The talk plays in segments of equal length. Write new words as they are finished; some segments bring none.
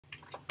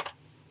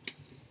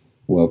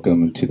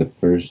Welcome to the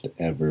first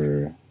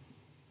ever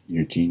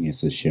Your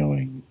Genius is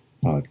Showing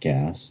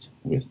podcast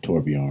with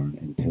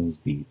Torbjorn and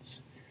Pilz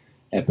Beats.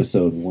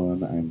 Episode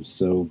 1, I'm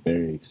so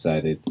very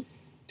excited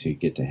to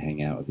get to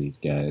hang out with these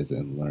guys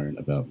and learn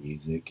about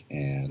music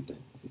and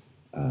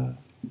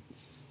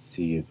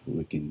see if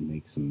we can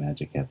make some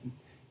magic happen.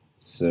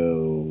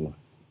 So,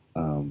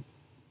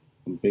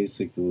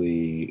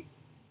 basically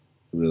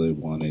really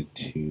wanted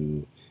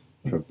to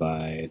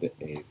provide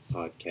a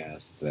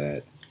podcast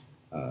that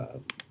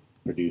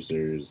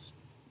producers,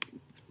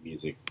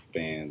 music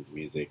fans,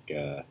 music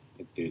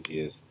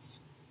enthusiasts,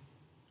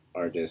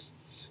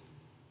 artists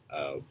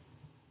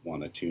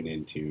want to tune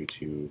into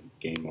to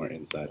gain more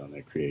insight on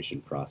their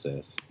creation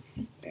process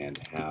and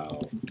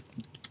how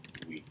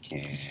we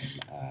can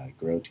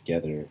grow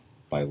together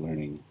by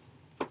learning.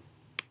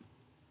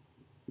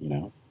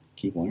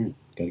 Keep learning.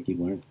 Got to keep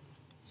learning.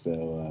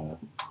 So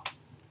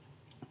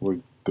we're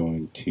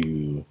going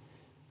to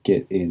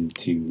get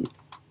into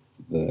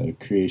the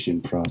creation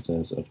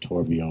process of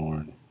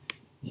Torbjorn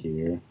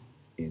here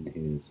in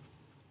his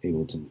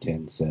Ableton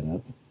 10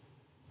 setup.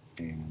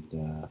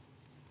 And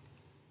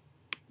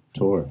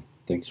Tor,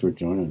 thanks for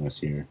joining us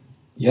here.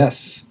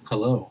 Yes,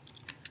 hello.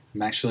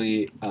 I'm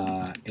actually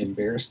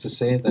embarrassed to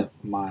say that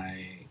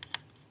my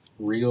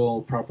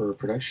real proper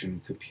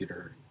production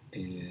computer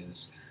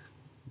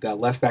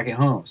got left back at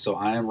home, so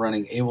I am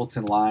running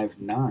Ableton Live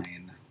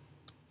 9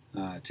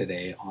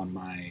 today on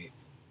my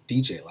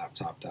DJ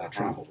laptop that I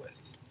travel with.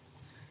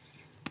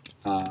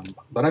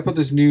 But I put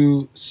this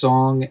new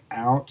song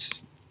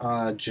out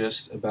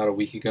just about a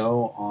week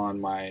ago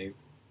on my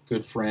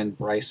good friend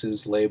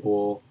Bryce's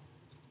label,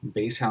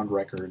 Basshound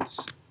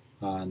Records.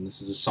 And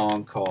this is a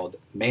song called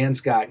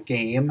Man's Got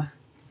Game,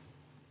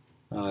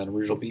 an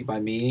original beat by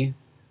me.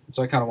 And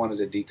so I kind of wanted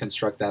to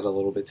deconstruct that a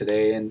little bit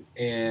today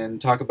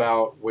and talk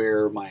about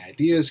where my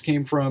ideas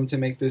came from to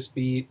make this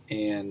beat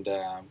and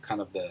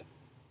kind of the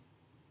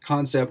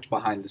concept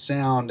behind the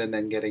sound, and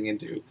then getting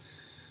into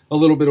a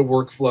little bit of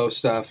workflow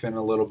stuff and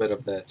a little bit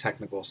of the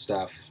technical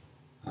stuff,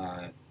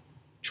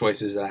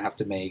 choices that I have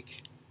to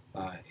make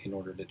in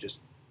order to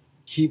just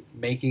keep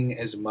making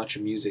as much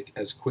music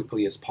as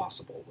quickly as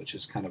possible, which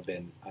has kind of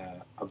been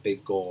a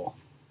big goal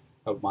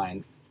of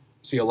mine.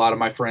 See a lot of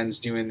my friends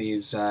doing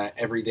these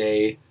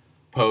everyday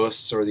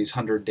posts or these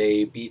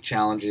 100-day beat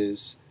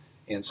challenges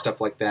and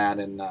stuff like that,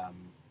 and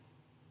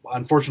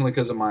unfortunately,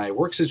 because of my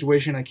work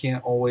situation, I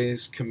can't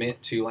always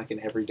commit to like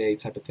an everyday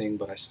type of thing,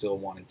 but I still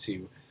wanted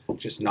to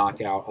just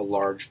knock out a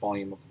large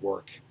volume of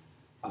work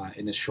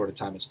in as short a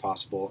time as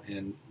possible.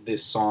 And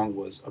this song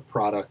was a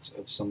product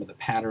of some of the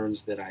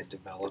patterns that I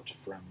developed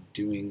from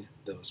doing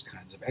those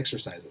kinds of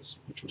exercises,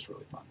 which was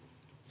really fun.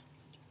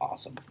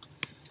 Awesome.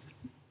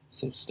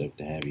 So stoked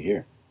to have you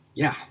here.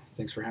 Yeah,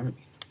 thanks for having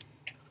me.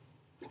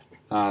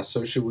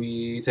 So should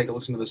we take a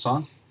listen to the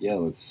song? Yeah,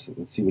 let's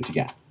see what you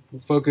got. We'll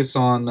focus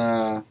on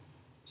the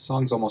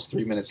song's almost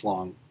 3 minutes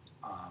long.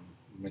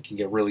 We can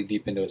get really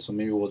deep into it, so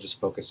maybe we'll just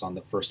focus on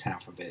the first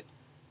half of it.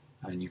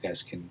 And you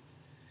guys can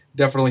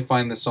definitely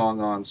find the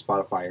song on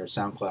Spotify or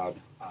SoundCloud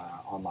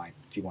online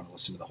if you want to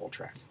listen to the whole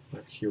track.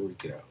 But here we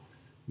go.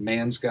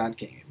 Man's Got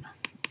Game.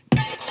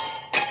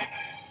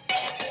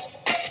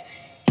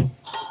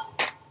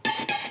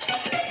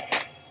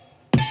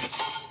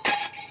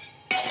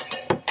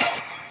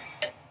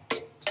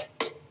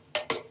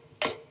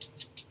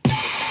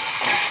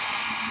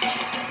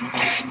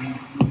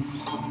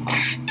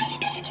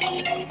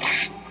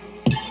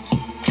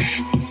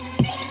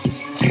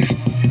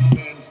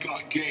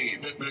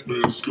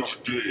 Man's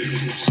got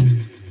game.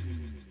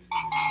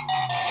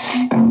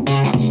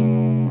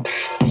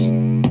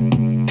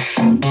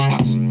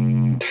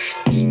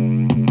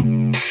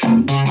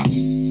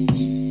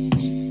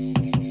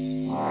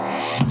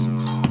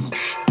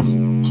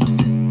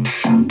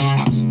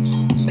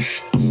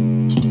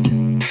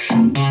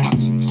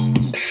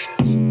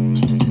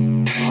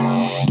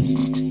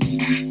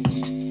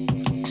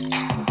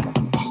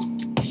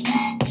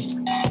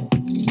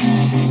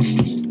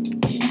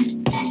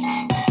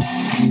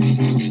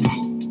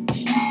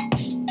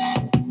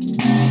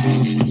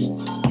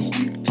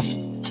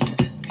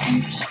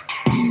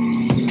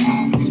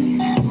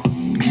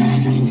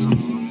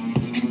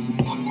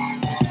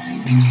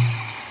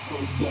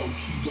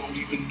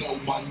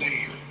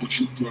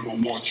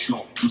 Watch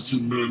out, cause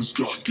your man's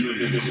got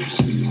game.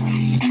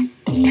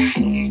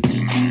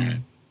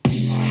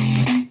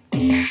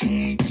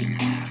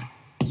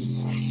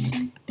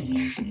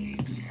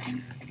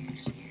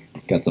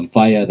 Got some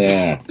fire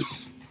there.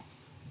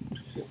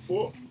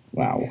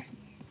 Wow.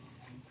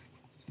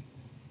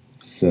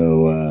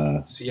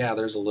 So yeah,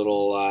 there's a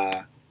little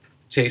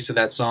taste of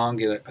that song.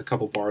 Get a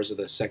couple bars of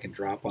the second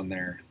drop on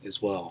there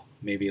as well.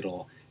 Maybe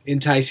it'll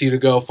entice you to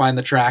go find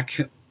the track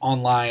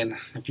online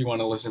if you want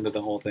to listen to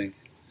the whole thing.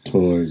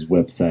 Tor's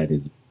website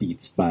is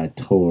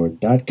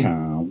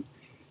beatsbytor.com.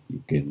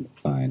 You can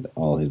find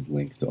all his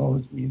links to all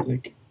his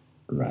music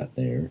right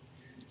there.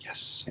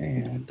 Yes.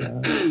 And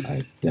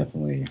I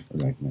definitely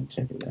recommend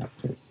checking it out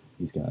because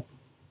he's got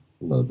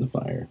loads of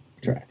fire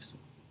tracks.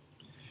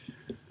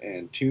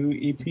 And 2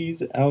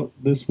 EPs out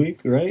this week,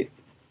 right?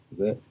 Is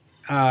that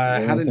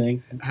Had one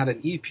thing?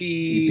 an EP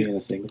and a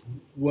single?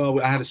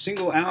 Well, I had a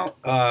single out.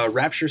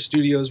 Rapture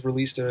Studios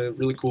released a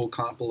really cool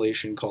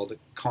compilation called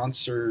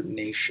Concert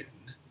Nation,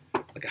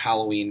 like a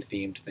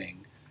Halloween-themed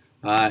thing.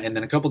 And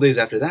then a couple days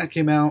after that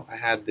came out, I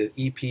had the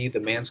EP, the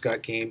Man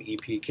Scott Game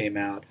EP came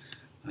out.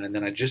 And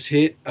then I just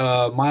hit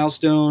a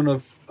milestone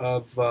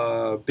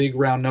of big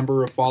round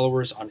number of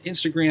followers on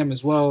Instagram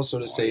as well. So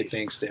to say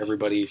thanks to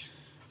everybody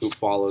who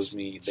follows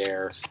me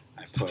there,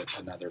 I put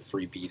another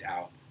free beat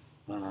out.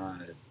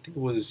 I think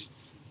it was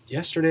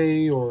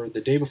yesterday or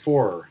the day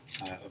before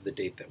of the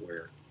date that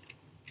we're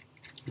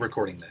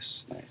recording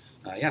this. Nice.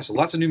 Yeah, so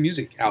lots of new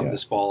music out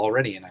this fall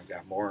already, and I've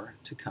got more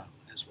to come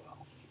as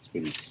well. It's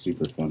been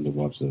super fun to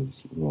watch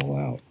those roll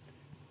out.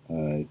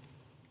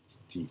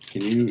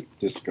 Can you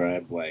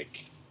describe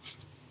like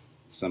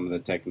some of the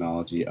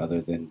technology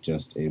other than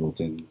just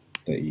Ableton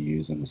that you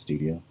use in the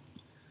studio?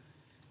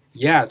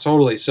 Yeah,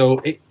 totally.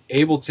 So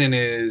Ableton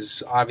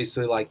is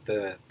obviously like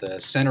the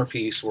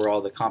centerpiece where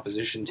all the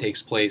composition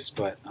takes place,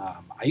 but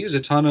I use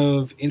a ton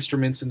of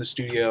instruments in the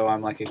studio.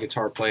 I'm like a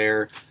guitar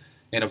player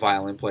and a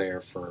violin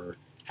player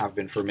have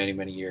been for many,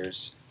 many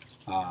years.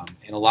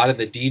 And a lot of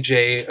the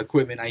DJ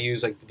equipment I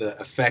use, like the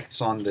effects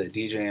on the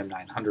DJM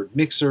 900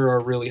 mixer are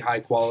really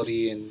high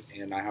quality,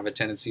 and I have a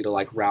tendency to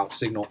like route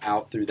signal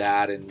out through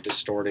that and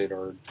distort it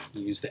or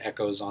use the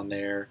echoes on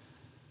there.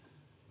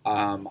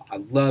 I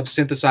love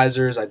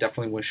synthesizers. I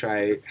definitely wish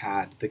I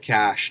had the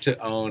cash to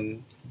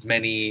own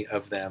many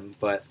of them,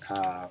 but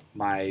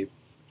my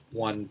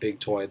one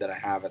big toy that I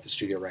have at the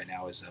studio right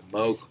now is a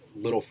Moog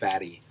Little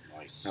Fatty,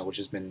 which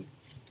has been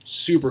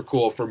super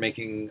cool for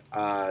making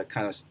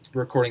kind of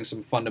recording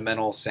some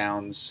fundamental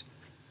sounds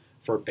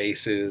for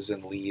basses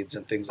and leads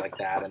and things like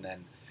that, and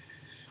then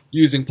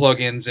using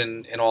plugins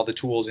and all the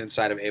tools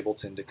inside of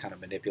Ableton to kind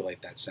of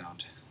manipulate that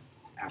sound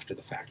after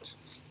the fact.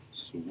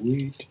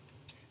 Sweet.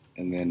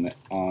 And then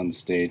on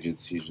stage,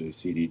 it's usually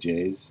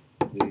CDJs.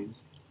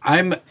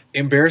 I'm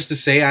embarrassed to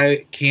say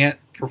I can't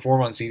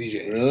perform on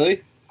CDJs.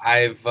 Really?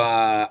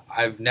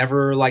 I've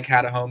never like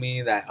had a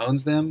homie that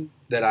owns them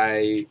that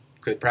I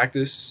could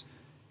practice,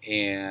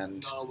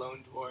 and not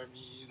alone for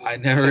me either. I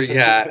never.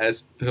 Yeah,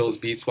 as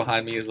Pilz Beats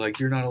behind me is like,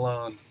 you're not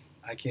alone.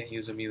 I can't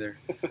use them either.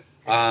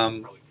 But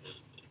I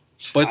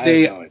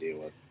have no idea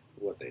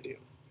what they do.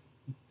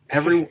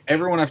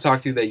 Everyone I've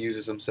talked to that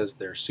uses them says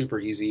they're super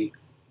easy.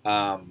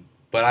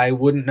 But I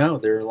wouldn't know.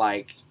 They're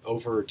like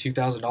over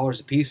 $2,000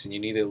 a piece, and you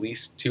need at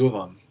least 2 of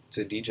them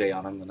to DJ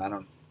on them. And I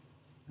don't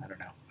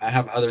know. I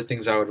have other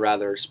things I would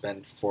rather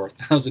spend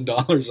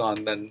 $4,000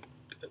 on than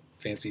a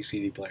fancy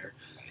CD player.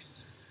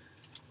 Nice.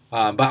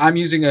 But I'm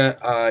using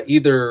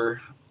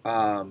either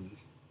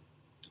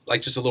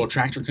like just a little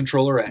tractor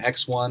controller, a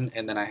X1,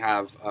 and then I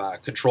have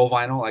control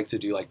vinyl. I like to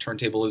do like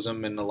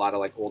turntablism and a lot of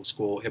like old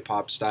school hip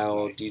hop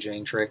style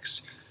DJing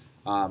tricks.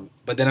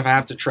 But then if I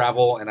have to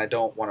travel and I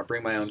don't want to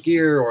bring my own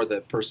gear, or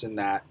the person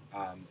that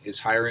is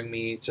hiring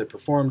me to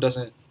perform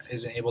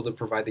isn't able to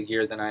provide the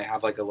gear, then I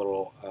have like a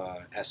little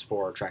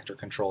S4 tractor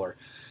controller,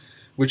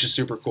 which is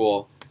super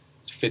cool.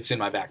 It fits in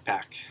my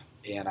backpack,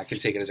 and I can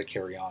take it as a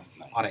carry-on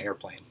on an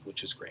airplane,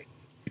 which is great.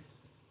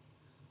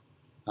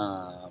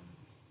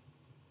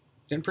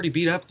 Getting pretty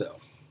beat up though.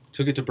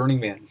 Took it to Burning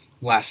Man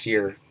last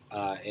year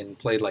and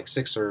played like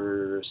 6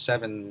 or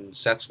 7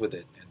 sets with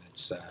it, and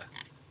it's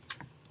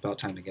about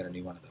time to get a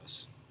new one of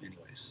those.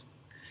 Anyways,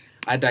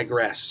 I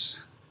digress.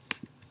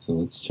 So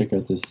let's check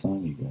out this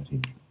song you got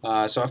here.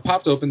 So I've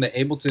popped open the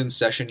Ableton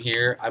session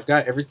here. I've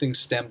got everything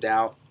stemmed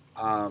out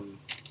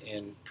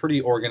and pretty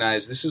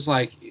organized. This is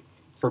like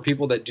for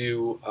people that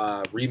do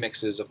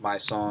remixes of my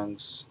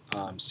songs.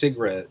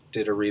 Sigra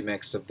did a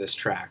remix of this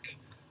track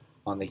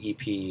on the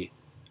EP.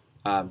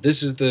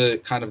 This is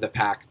the kind of the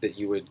pack that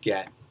you would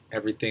get.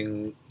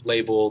 Everything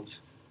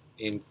labeled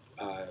in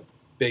a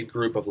big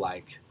group of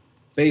like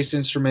bass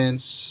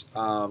instruments.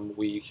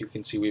 You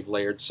can see we've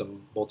layered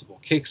some multiple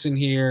kicks in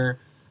here,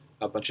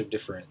 a bunch of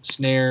different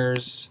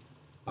snares,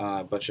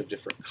 a bunch of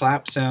different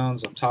clap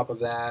sounds on top of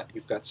that.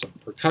 We've got some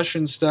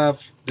percussion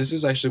stuff. This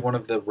is actually one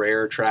of the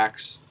rare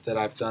tracks that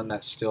I've done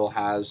that still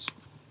has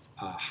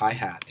a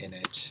hi-hat in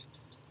it.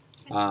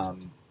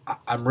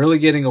 I'm really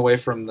getting away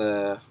from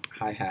the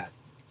hi-hat,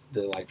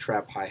 the like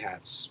trap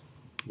hi-hats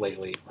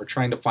lately, or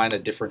trying to find a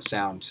different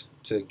sound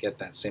to get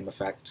that same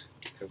effect,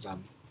 because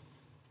I'm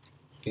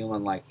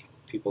feeling like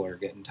people are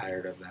getting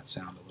tired of that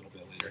sound a little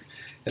bit later.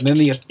 And then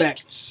the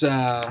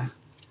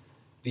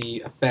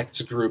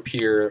effects group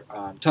here,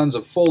 tons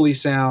of Foley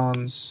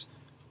sounds,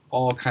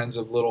 all kinds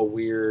of little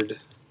weird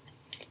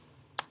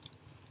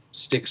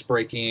sticks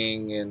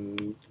breaking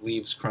and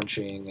leaves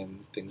crunching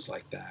and things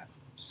like that.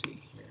 Let's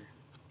see here.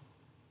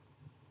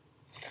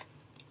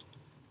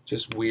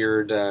 Just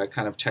weird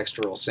kind of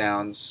textural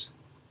sounds.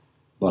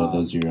 A lot of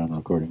those are your own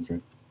recordings,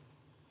 right?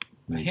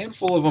 A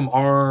handful of them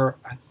are,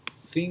 I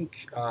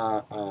think,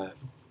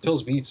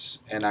 Pilz Beats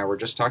and I were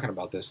just talking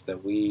about this,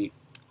 that we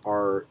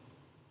are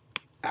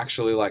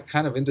actually like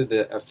kind of into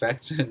the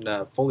effects and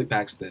Foley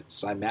packs that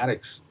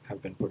Cymatics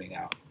have been putting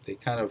out. They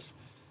kind of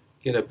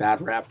get a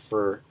bad rap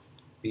for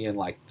being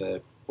like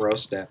the bro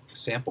step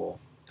sample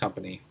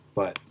company,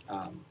 but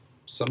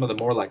some of the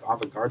more like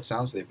avant-garde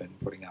sounds they've been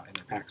putting out in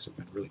their packs have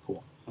been really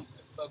cool.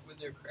 Fuck with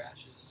their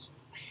crashes.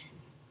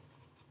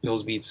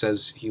 Pilz Beats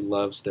says he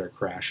loves their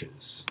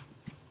crashes.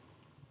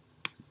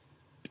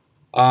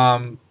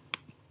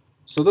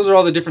 So those are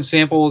all the different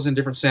samples and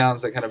different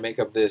sounds that kind of make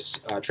up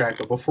this track.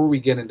 But before we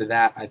get into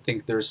that, I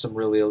think there's some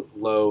really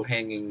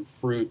low-hanging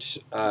fruit,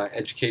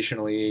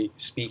 educationally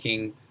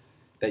speaking,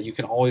 that you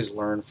can always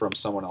learn from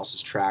someone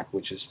else's track,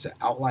 which is to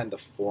outline the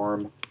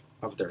form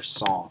of their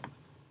song.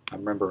 I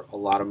remember a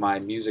lot of my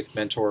music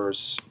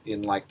mentors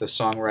in like the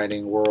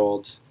songwriting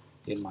world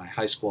in my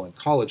high school and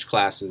college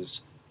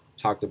classes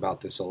talked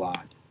about this a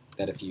lot,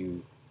 that if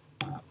you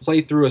play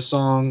through a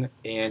song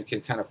and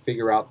can kind of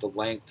figure out the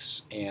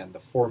lengths and the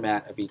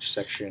format of each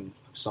section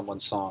of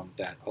someone's song,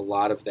 that a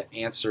lot of the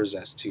answers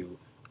as to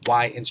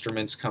why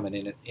instruments come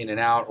in and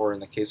out, or in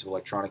the case of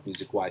electronic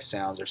music, why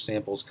sounds or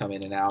samples come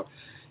in and out,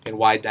 and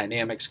why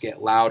dynamics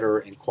get louder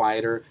and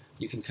quieter,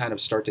 you can kind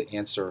of start to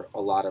answer a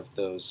lot of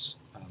those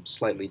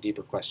slightly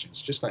deeper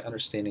questions just by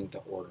understanding the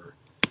order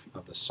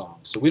of the song.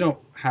 So we don't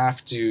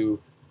have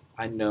to,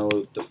 I know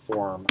the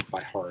form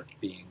by heart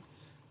being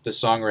the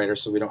songwriter,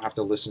 so we don't have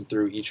to listen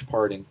through each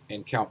part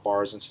and count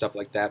bars and stuff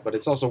like that. But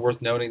it's also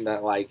worth noting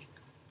that like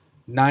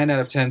 9 out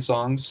of 10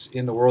 songs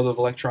in the world of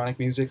electronic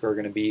music are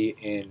going to be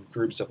in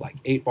groups of like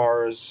 8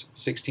 bars,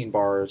 16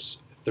 bars,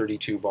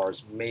 32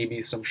 bars,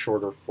 maybe some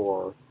shorter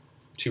 2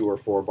 or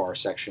 4 bar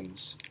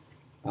sections.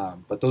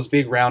 But those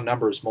big round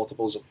numbers,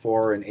 multiples of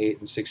 4 and 8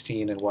 and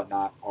 16 and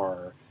whatnot,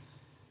 are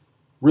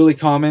really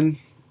common.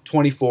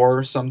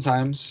 24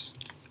 sometimes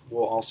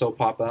will also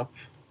pop up,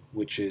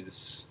 which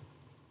is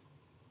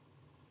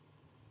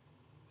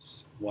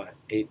what,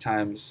 8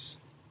 times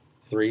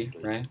 3,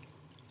 right?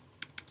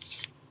 I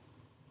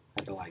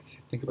had to like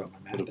think about my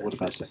math there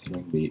for a second.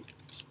 Swing beat?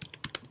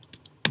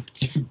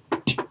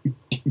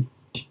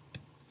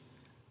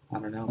 I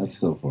don't know. That's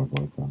still 4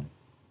 bar probably.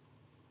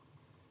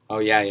 Oh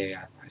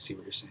yeah. I see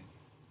what you're saying.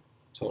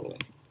 Totally.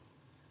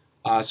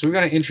 So we've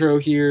got an intro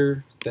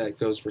here that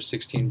goes for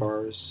 16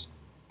 bars,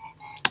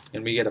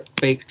 and we get a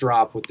fake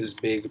drop with this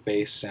big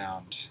bass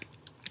sound.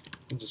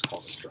 We'll just call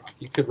this drop.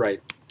 You could go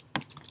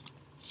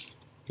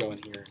in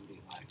here and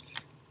be like,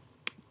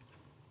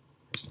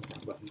 press the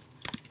wrong button.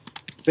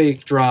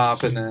 Fake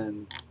drop, and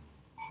then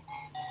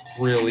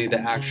really the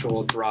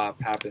actual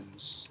drop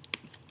happens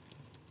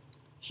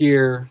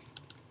here,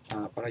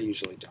 but I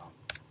usually don't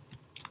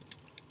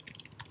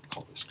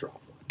call this drop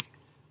one.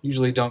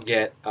 Usually don't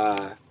get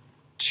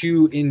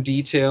too in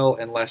detail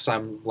unless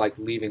I'm like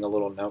leaving a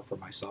little note for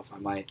myself. I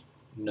might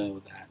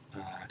know that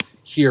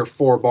here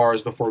 4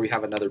 bars before we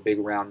have another big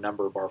round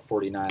number, bar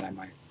 49, I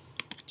might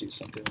do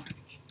something like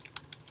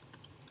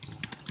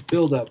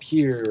build up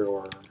here,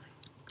 or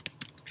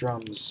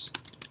drums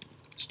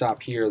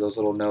stop here. Those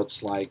little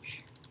notes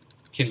like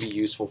can be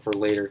useful for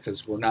later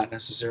because we're not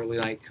necessarily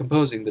like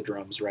composing the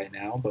drums right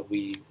now, but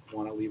we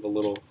want to leave a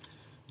little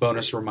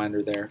bonus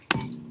reminder there.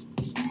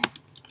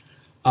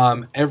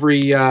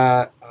 Every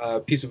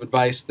piece of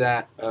advice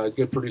that a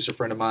good producer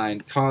friend of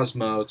mine,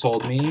 Cosmo,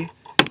 told me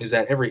is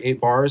that every 8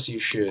 bars you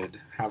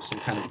should have some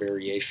kind of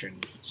variation.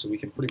 So we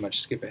can pretty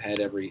much skip ahead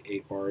every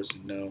 8 bars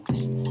and know.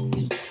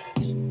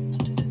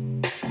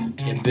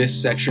 In this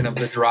section of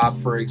the drop,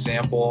 for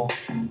example,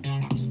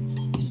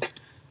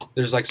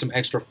 there's like some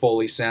extra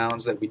Foley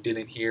sounds that we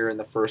didn't hear in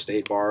the first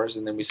 8 bars,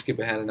 and then we skip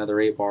ahead another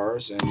 8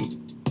 bars,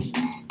 and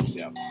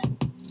yeah,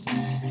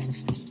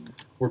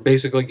 we're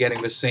basically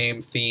getting the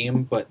same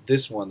theme, but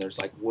this one there's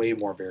like way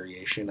more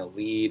variation. A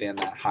lead and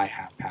that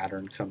hi-hat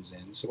pattern comes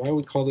in. So I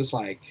would call this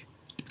like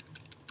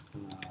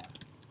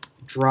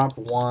drop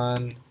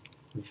 1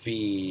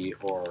 V,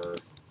 or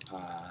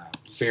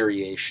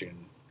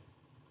variation.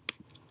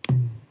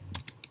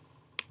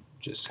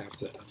 Just have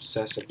to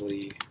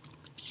obsessively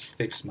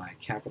fix my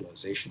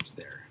capitalizations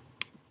there.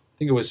 I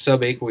think it was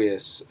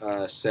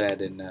Subaqueous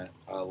said in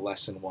a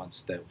lesson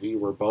once that we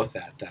were both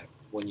at, that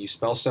when you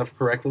spell stuff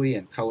correctly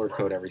and color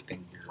code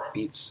everything, your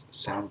beats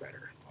sound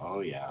better. Oh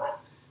yeah.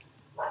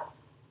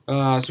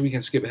 So we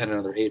can skip ahead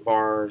another 8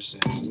 bars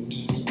and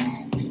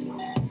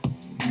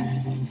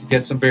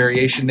get some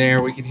variation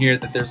there. We can hear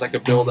that there's like a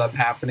build-up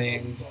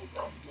happening.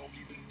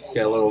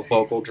 Get a little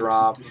vocal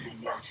drop.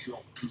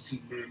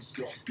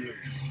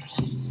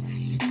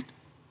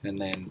 And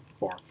then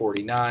bar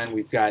 49,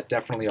 we've got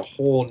definitely a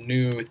whole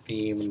new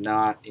theme,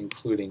 not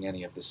including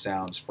any of the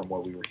sounds from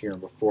what we were hearing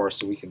before,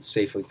 so we can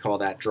safely call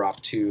that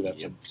drop 2.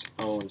 That's its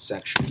own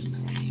section.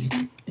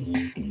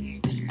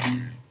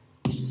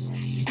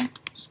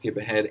 Skip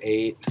ahead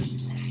 8.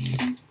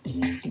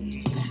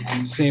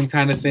 Same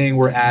kind of thing,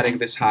 we're adding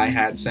this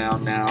hi-hat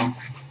sound now.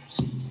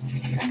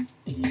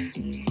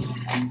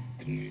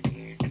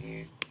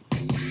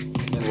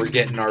 And we're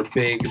getting our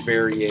big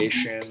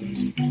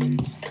variation.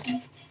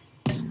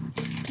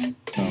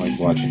 Kind of like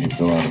watching you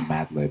fill out a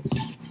Mad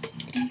Libs.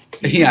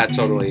 Yeah,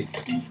 totally.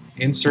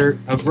 insert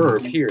a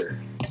verb here.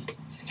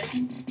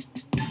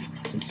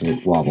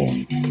 Insert wobble.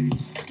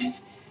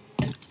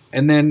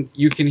 And then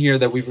you can hear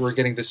that we were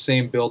getting the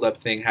same build-up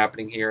thing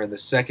happening here in the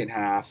second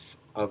half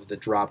of the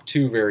drop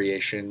 2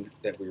 variation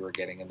that we were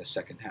getting in the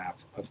second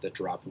half of the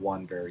drop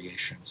 1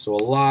 variation. So a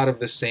lot of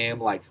the same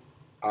like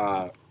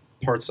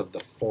parts of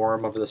the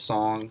form of the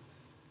song.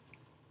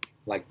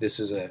 Like this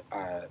is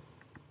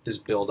this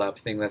build-up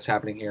thing that's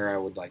happening here. I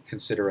would like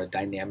consider a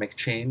dynamic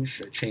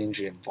change, a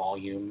change in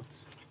volume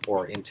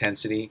or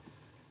intensity.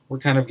 We're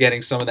kind of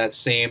getting some of that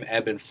same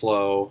ebb and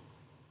flow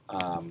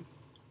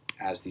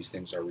as these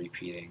things are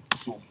repeating.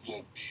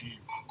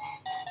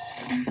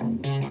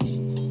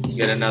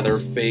 Get another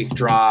fake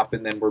drop,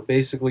 and then we're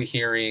basically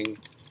hearing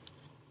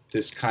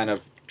this kind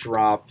of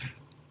drop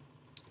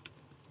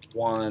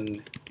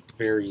 1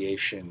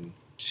 variation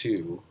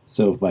 2.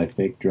 So by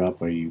fake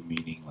drop, are you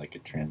meaning like a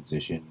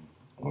transition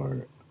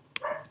or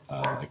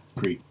like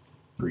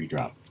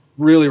pre-drop?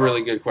 Really,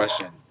 really good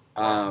question.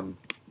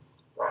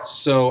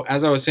 So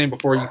as I was saying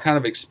before, you kind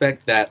of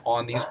expect that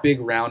on these big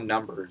round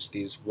numbers,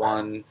 these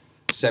 1,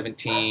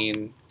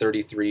 17,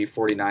 33,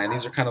 49,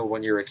 these are kind of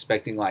when you're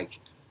expecting like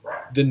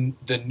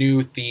the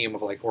new theme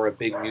of like, or a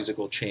big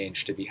musical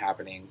change to be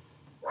happening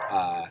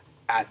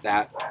at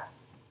that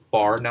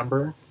bar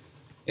number.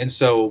 And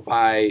so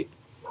by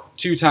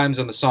 2 times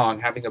in the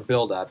song having a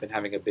build up and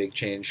having a big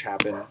change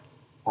happen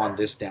on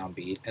this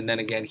downbeat, and then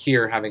again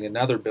here having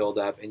another build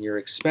up, and you're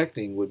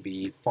expecting would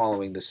be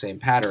following the same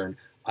pattern,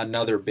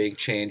 another big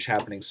change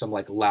happening, some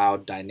like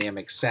loud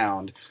dynamic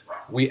sound,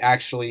 we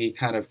actually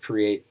kind of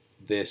create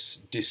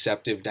this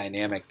deceptive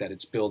dynamic that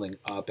it's building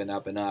up and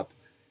up and up,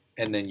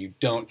 and then you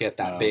don't get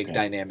that big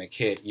dynamic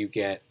hit. You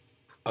get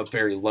a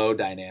very low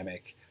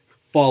dynamic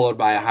followed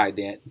by a high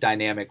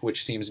dynamic,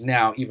 which seems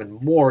now even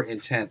more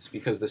intense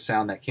because the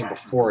sound that came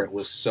before it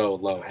was so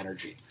low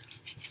energy,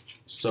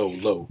 so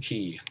low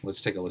key.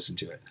 Let's take a listen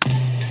to it.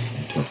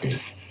 Okay.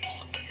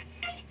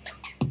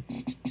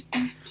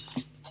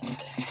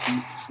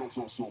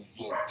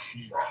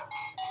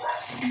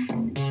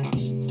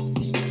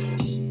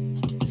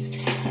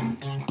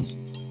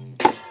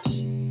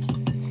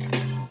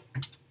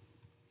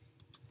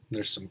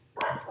 There's some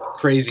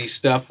crazy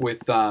stuff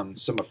with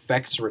some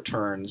effects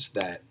returns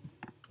that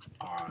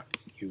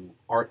you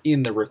are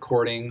in the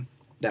recording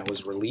that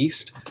was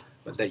released,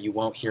 but that you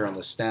won't hear on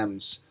the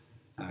stems,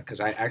 because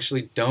I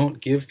actually don't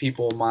give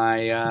people my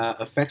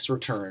effects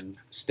return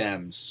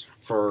stems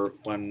for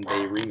when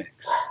they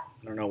remix.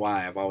 I don't know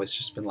why. I've always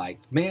just been like,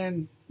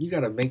 man, you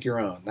gotta make your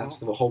own. That's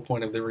the whole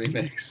point of the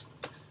remix.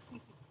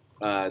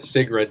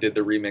 Sigra did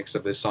the remix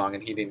of this song,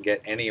 and he didn't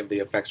get any of the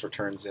effects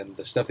returns, and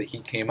the stuff that he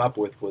came up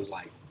with was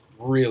like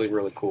really,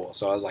 really cool.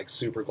 So I was like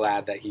super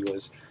glad that he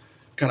was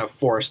kind of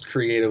forced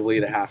creatively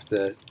to have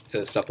to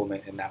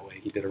supplement in that way.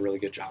 He did a really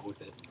good job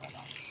with it.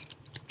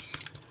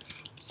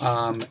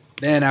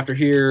 Then after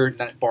here,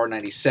 bar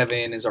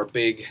 97 is our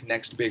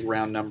next big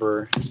round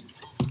number,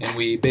 and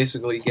we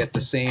basically get the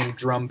same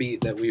drum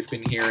beat that we've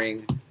been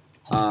hearing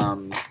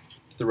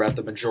throughout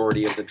the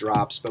majority of the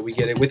drops, but we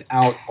get it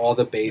without all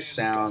the bass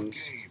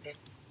sounds,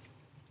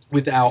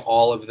 without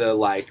all of the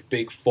like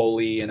big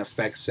Foley and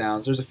effect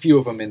sounds. There's a few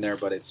of them in there,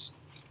 but it's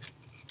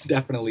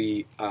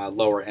definitely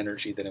lower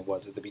energy than it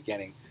was at the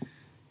beginning.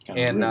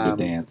 Kind of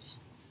the dance.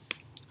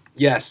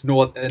 Yes,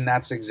 no, and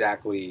that's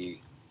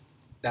exactly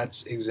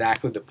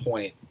the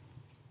point.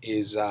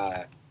 Is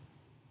that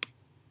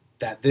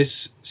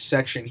this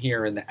section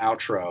here in the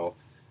outro,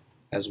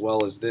 as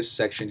well as this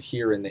section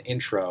here in the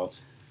intro,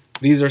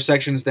 these are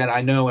sections that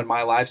I know in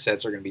my live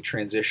sets are going to be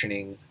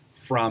transitioning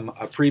from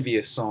a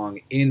previous song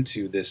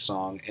into this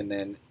song, and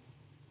then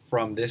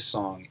from this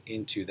song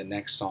into the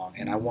next song.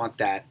 And I want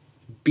that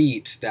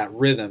beat, that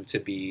rhythm, to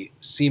be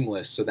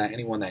seamless, so that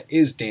anyone that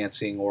is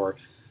dancing or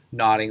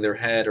nodding their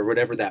head or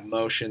whatever that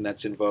motion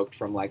that's invoked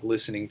from like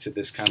listening to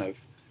this kind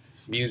of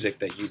music,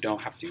 that you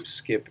don't have to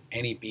skip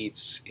any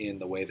beats in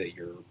the way that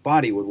your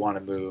body would want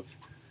to move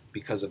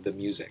because of the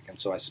music. And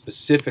so I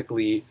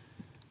specifically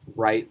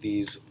write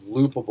these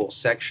loopable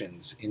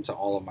sections into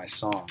all of my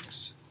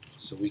songs.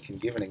 So we can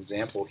give an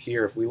example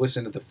here. If we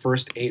listen to the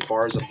first 8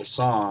 bars of the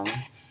song,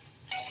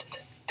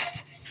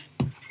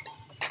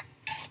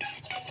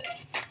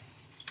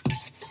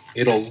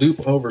 it'll loop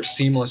over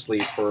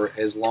seamlessly for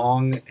as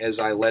long as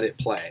I let it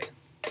play.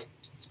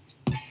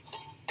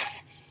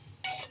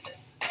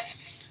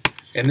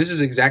 And this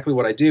is exactly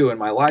what I do in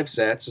my live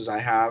sets. Is I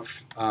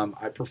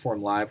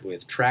perform live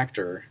with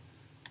Tractor,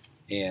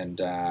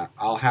 and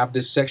I'll have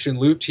this section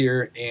looped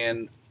here,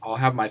 and I'll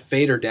have my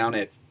fader down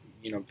at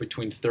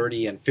between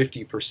 30 and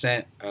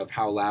 50% of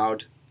how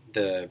loud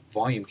the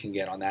volume can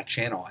get on that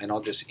channel, and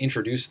I'll just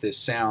introduce this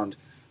sound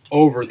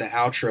over the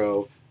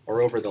outro or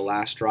over the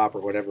last drop or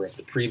whatever of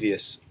the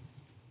previous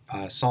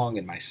song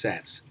in my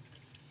sets,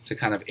 to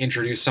kind of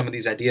introduce some of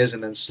these ideas,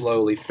 and then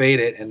slowly fade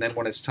it. And then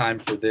when it's time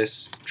for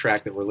this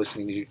track that we're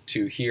listening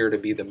to here to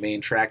be the main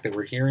track that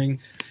we're hearing,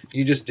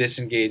 you just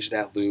disengage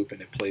that loop,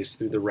 and it plays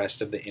through the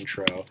rest of the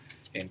intro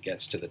and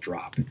gets to the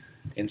drop.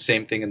 And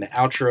same thing in the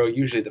outro.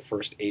 Usually the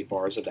first 8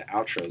 bars of the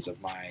outros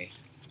of my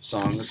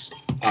songs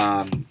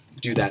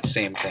do that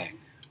same thing.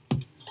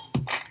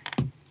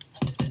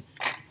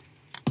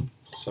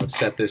 So I've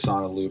set this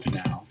on a loop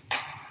now.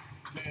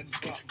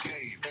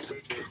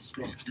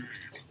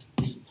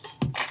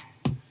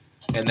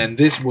 And then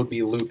this would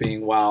be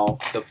looping while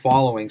the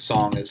following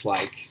song is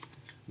like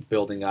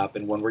building up.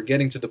 And when we're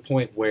getting to the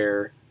point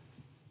where,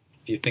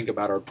 if you think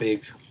about our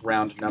big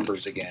round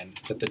numbers again,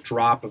 that the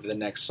drop of the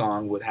next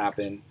song would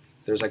happen,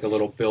 there's like a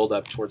little build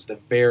up towards the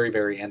very,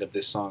 very end of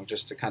this song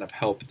just to kind of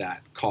help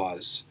that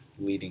cause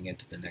leading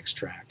into the next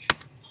track.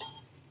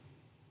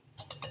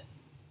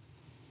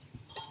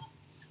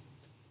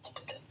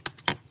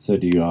 So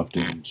do you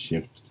often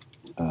shift,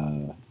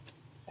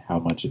 how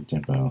much in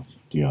tempo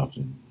do you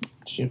often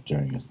shift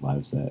during a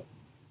live set?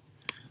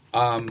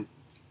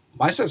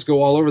 My sets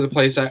go all over the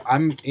place.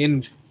 I'm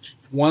in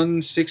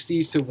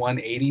 160 to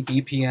 180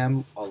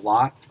 BPM a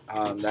lot.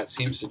 That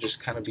seems to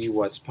just kind of be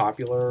what's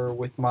popular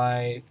with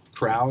my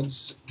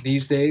crowds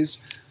these days.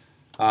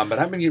 But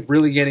I've been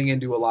really getting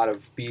into a lot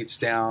of beats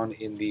down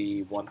in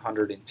the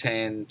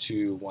 110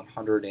 to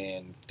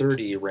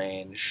 130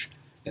 range.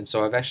 And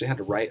so I've actually had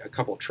to write a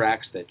couple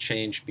tracks that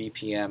change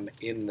BPM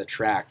in the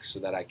track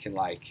so that I can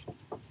like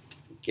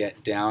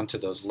get down to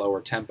those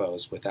lower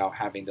tempos without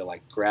having to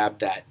like grab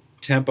that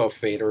tempo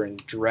fader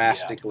and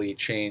drastically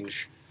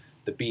change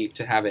the beat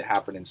to have it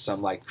happen in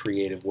some like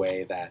creative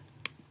way that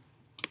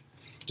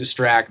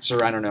distracts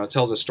or I don't know,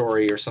 tells a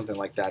story or something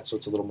like that, so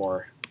it's a little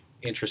more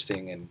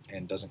interesting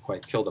and doesn't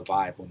quite kill the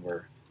vibe when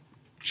we're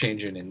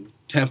changing in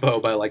tempo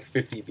by like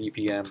 50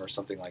 BPM or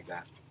something like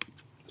that.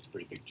 That's a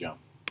pretty big jump.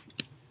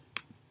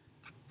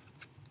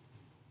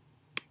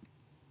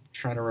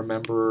 Trying to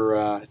remember,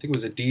 I think it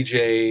was a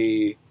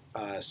DJ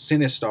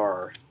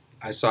Sinistar.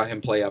 I saw him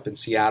play up in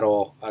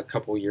Seattle a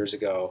couple years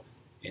ago,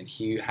 and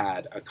he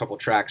had a couple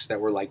tracks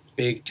that were like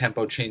big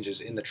tempo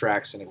changes in the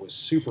tracks, and it was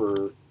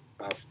super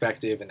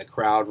effective, and the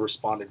crowd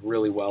responded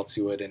really well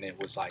to it, and it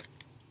was like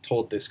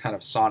told this kind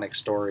of sonic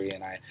story.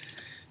 And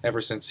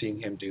ever since seeing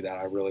him do that,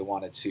 I really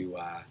wanted to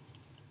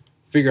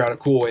figure out a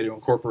cool way to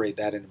incorporate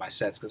that into my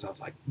sets, because I was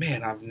like,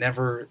 man, I've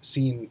never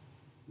seen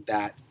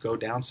that go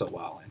down so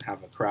well and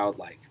have a crowd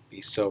like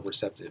be so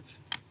receptive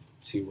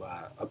to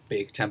a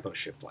big tempo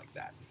shift like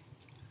that.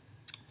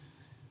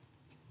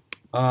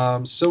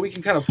 So we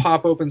can kind of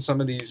pop open some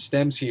of these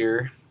stems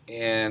here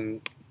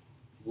and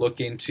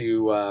look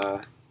into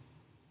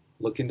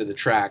the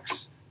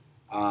tracks.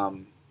 I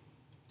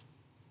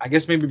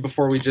guess maybe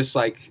before we just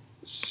like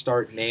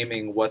start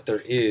naming what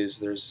there is,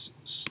 there's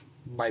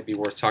might be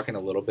worth talking a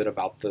little bit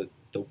about the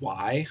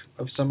why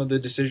of some of the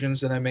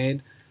decisions that I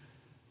made.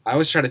 I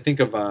always try to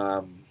think of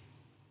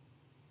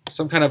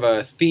some kind of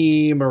a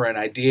theme or an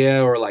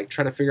idea, or like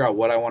try to figure out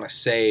what I want to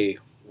say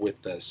with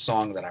the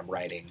song that I'm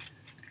writing.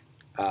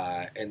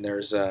 And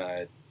there's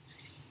a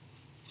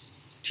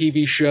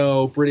TV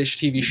show, British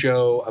TV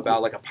show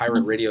about like a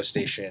pirate radio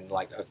station,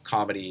 like a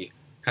comedy,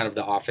 kind of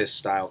the Office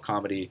style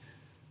comedy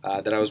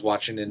that I was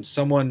watching. And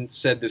someone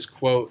said this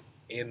quote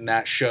in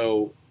that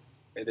show.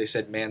 They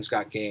said, "Man's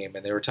got game,"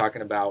 and they were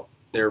talking about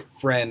their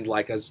friend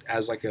like as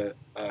like a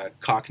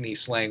Cockney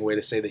slang way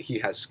to say that he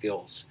has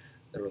skills.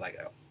 They were like,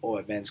 "Oh,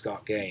 a man's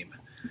got game,"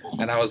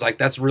 and I was like,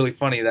 "That's really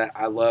funny." That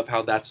I love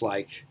how that's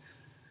like.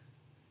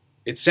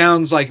 It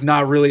sounds like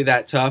not really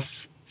that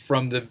tough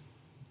from the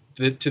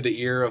to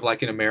the ear of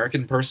like an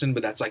American person,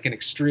 but that's like an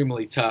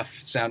extremely tough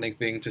sounding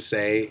thing to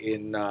say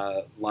in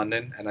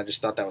London, and I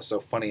just thought that was so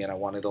funny, and I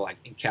wanted to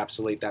like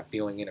encapsulate that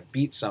feeling in a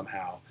beat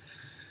somehow.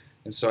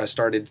 And so I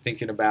started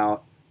thinking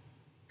about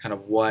kind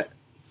of what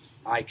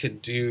I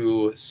could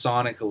do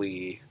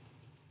sonically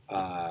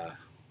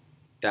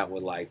that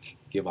would like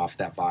give off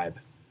that vibe.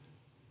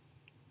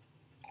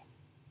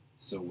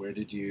 So where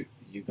did you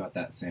got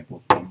that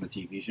sample from the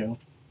TV show?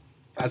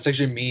 That's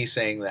actually me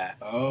saying that.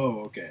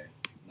 Oh, okay.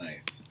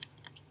 Nice.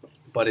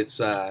 But it's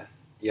yeah,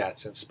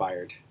 it's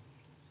inspired.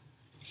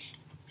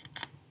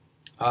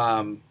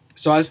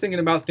 So I was thinking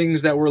about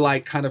things that were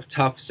like kind of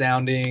tough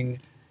sounding,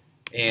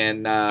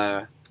 and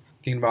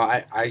thinking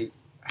about I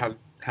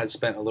had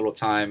spent a little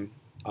time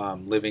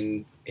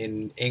living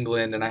in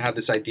England, and I had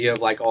this idea of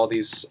like all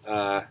these.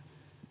 I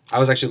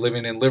was actually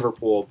living in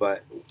Liverpool,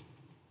 but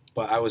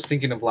I was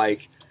thinking of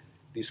like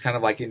these kind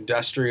of like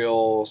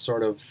industrial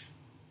sort of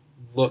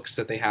looks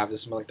that they have to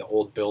some of like the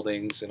old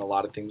buildings, and a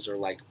lot of things are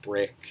like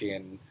brick,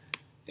 and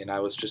I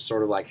was just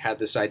sort of like had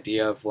this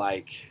idea of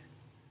like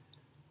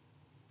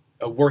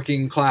a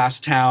working class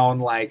town,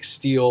 like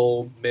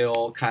steel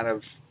mill kind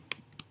of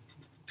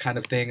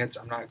thing.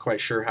 I'm not quite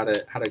sure how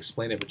to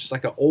explain it, but just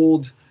like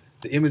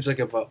the image like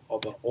of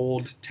an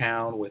old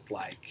town with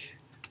like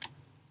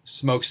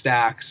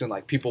smokestacks and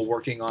like people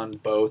working on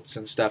boats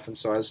and stuff. And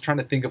so I was trying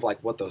to think of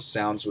like what those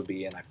sounds would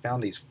be, and I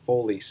found these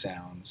Foley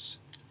sounds.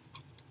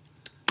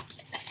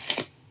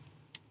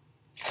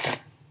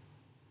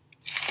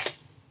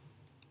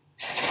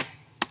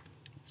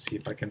 See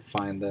if I can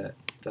find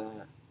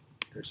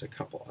there's a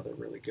couple other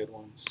really good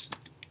ones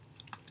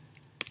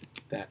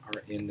that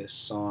are in this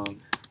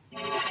song.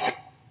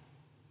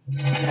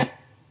 I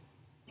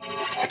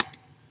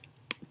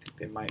think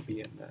they might be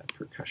in the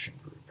percussion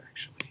group,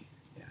 actually.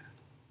 Yeah.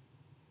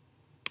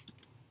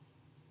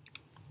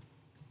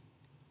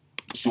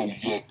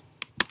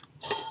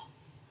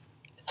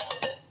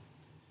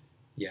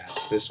 Yeah,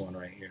 it's this one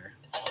right here.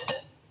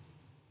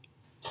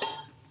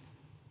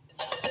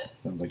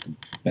 Sounds like a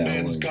bell.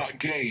 Man's got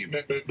game.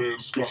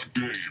 Man's got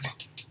game.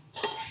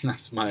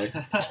 That's my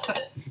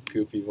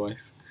goofy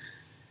voice.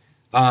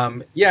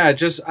 Yeah,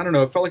 just, I don't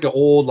know, it felt like an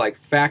old, like,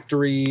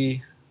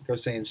 factory, like I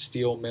was saying,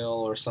 steel mill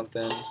or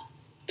something.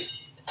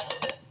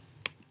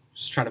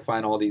 Just trying to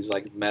find all these,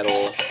 like,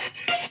 metal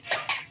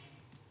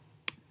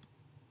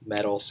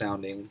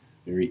sounding.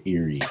 Very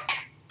eerie.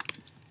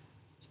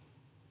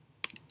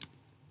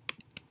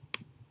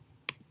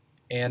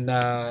 And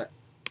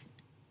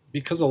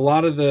because a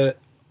lot of the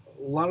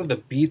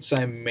beats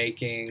I'm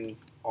making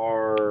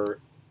are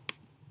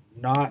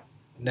not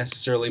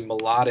necessarily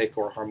melodic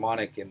or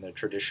harmonic in the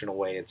traditional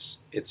way. It's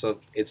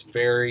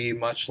very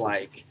much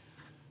like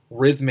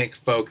rhythmic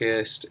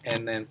focused,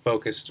 and then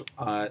focused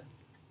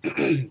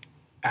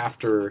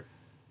after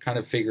kind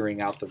of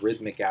figuring out the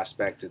rhythmic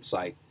aspect. It's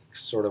like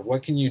sort of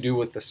what can you do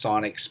with the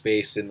sonic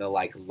space in the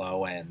like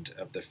low end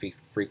of the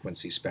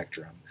frequency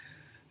spectrum.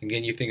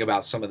 Again, you think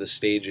about some of the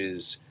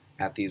stages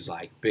at these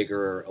like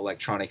bigger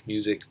electronic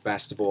music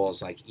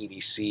festivals like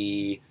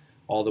EDC,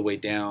 all the way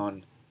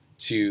down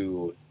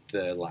to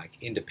the like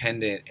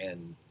independent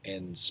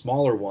and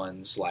smaller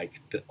ones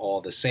like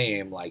all the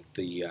same, like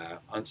the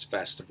UNTS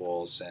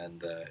festivals and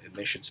the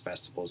emissions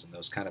festivals and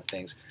those kind of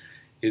things,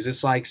 is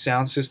it's like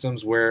sound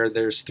systems where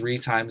there's 3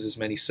 times as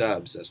many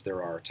subs as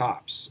there are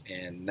tops,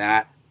 and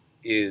that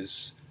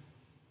is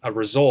a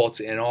result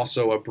and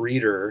also a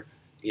breeder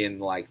in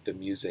like the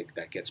music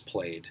that gets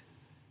played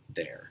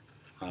there.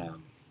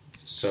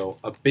 So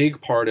a big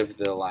part of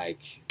the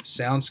like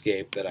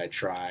soundscape that I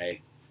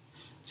try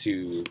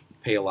to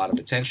pay a lot of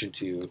attention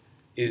to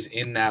is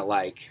in that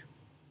like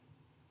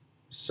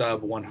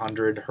sub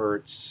 100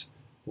 hertz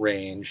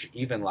range,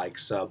 even like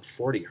sub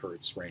 40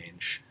 hertz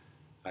range.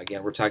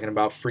 Again, we're talking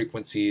about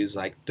frequencies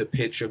like the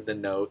pitch of the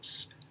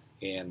notes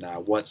and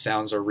what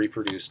sounds are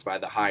reproduced by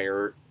the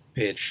higher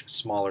pitch,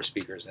 smaller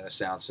speakers in a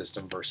sound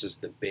system versus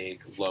the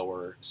big,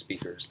 lower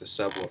speakers, the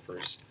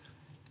subwoofers.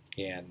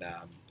 And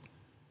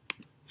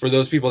for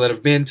those people that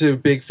have been to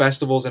big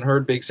festivals and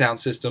heard big sound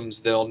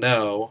systems, they'll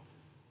know.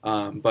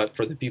 But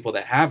for the people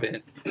that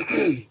haven't,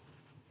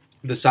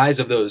 the size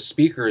of those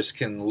speakers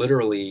can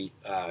literally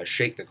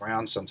shake the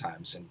ground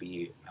sometimes and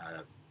be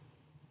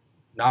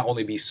not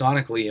only be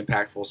sonically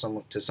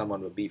impactful to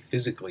someone, but be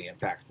physically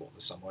impactful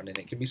to someone. And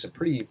it can be some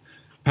pretty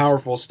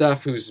powerful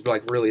stuff who's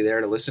like really there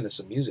to listen to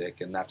some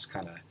music, and that's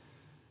kind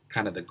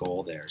of the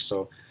goal there.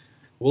 So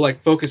we'll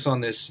like focus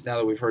on this now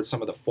that we've heard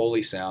some of the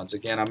Foley sounds.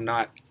 Again, I'm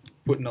not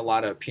putting a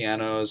lot of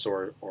pianos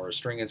or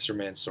string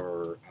instruments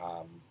or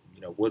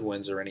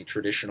woodwinds or any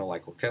traditional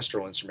like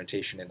orchestral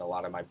instrumentation in a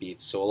lot of my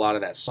beats. So a lot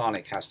of that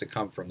sonic has to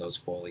come from those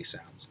Foley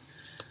sounds.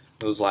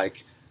 Those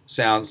like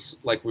sounds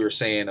like we were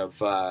saying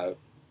of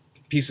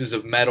pieces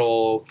of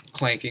metal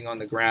clanking on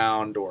the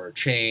ground, or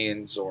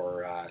chains,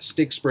 or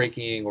sticks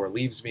breaking, or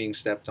leaves being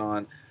stepped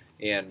on,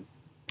 and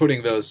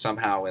putting those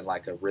somehow in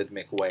like a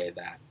rhythmic way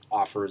that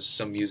offers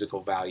some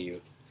musical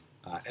value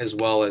as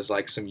well as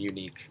like some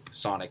unique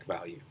sonic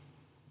value.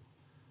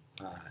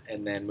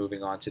 And then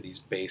moving on to these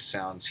bass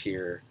sounds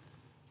here,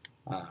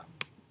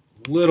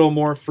 little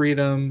more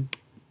freedom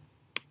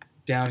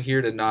down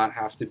here to not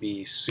have to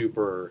be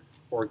super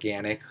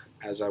organic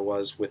as I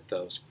was with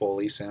those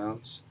Foley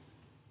sounds.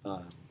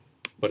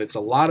 But it's a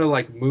lot of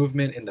like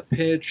movement in the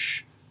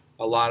pitch,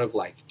 a lot of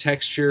like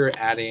texture,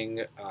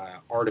 adding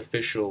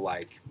artificial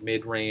like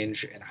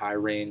mid-range and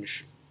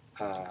high-range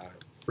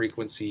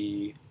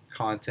frequency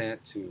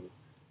content to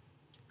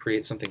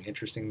create something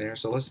interesting there.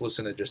 So let's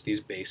listen to just these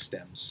bass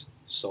stems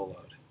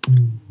soloed.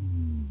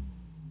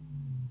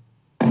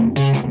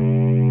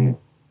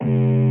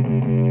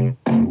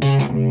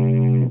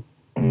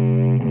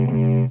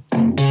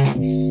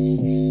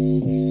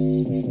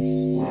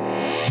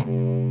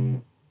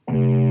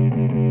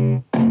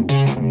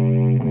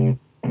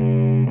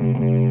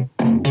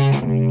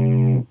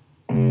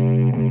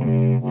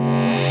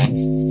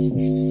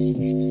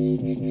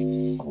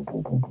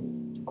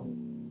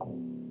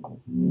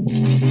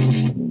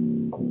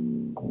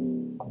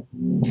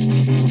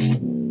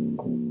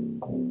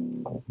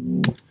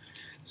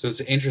 So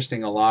it's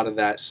interesting, a lot of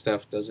that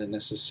stuff doesn't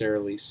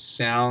necessarily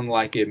sound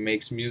like it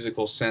makes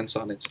musical sense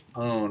on its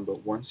own,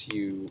 but once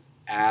you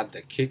add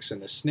the kicks and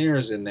the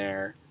snares in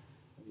there,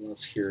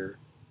 let's hear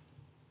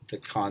the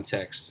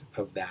context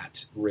of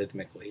that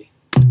rhythmically.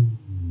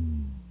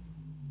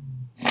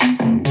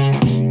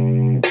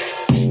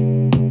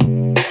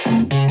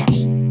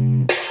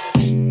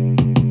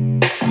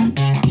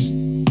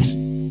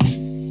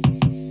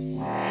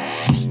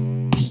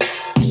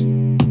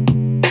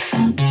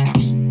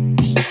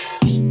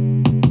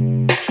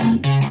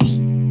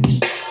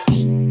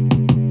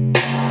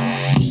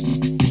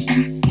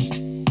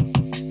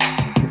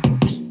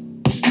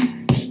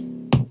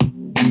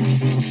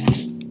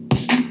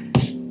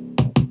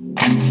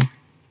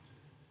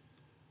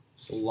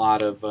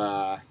 lot of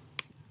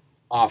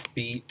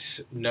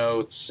offbeat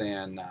notes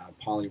and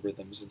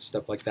polyrhythms and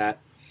stuff like that.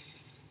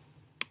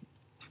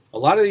 A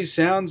lot of these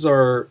sounds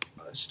are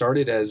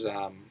started as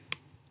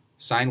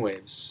sine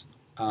waves.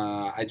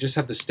 I just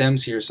have the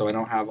stems here, so I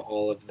don't have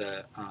all of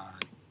the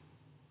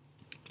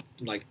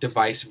like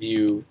device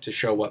view to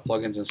show what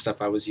plugins and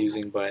stuff I was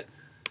using, but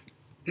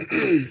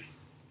a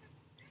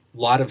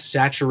lot of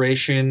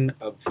saturation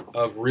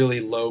of really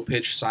low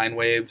pitch sine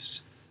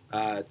waves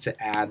to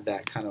add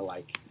that kind of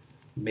like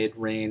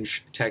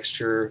mid-range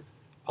texture.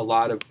 A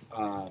lot of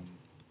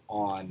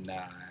on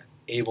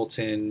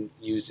Ableton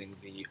using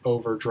the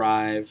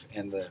overdrive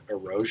and the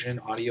erosion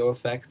audio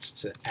effects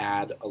to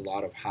add a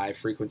lot of high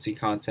frequency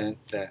content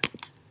that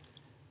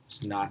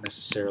is not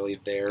necessarily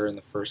there in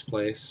the first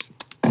place.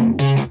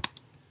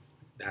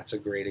 That's a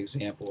great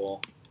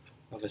example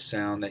of a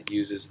sound that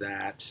uses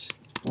that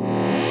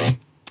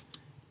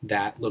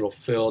little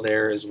fill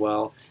there as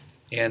well.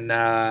 And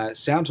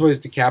Soundtoys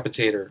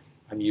Decapitator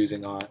I'm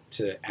using on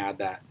to add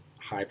that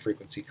high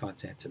frequency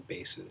content to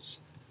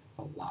basses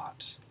a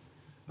lot.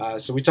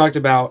 So we talked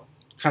about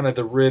kind of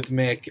the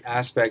rhythmic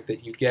aspect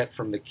that you get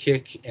from the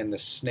kick and the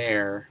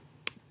snare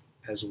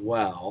as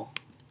well,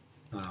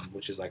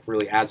 which is like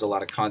really adds a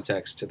lot of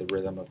context to the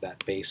rhythm of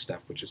that bass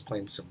stuff, which is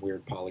playing some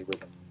weird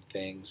polyrhythm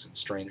things and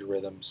strange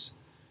rhythms.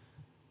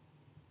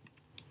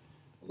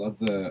 I love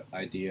the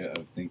idea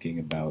of thinking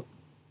about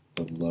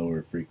the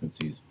lower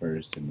frequencies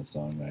first in the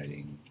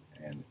songwriting,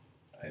 and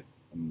it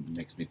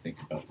makes me think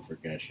about the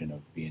progression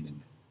of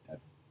being at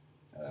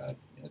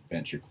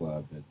Adventure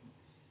Club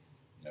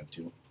at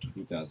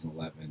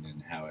 2011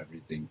 and how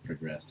everything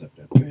progressed up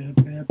to,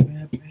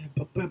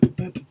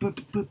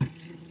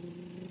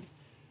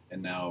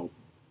 and now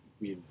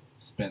we've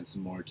spent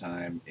some more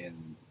time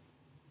in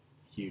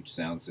huge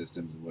sound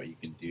systems and what you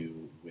can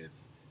do with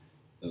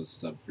those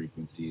sub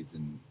frequencies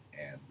and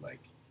like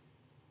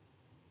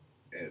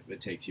it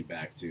takes you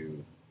back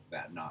to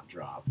that not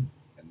drop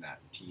and that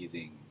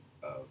teasing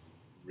of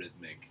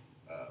rhythmic,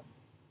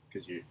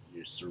 because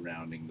you're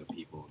surrounding the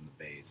people in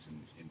the bass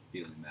and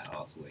feeling that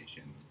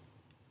oscillation.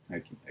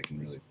 I can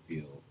really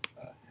feel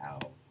how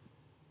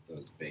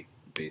those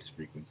bass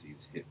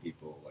frequencies hit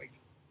people like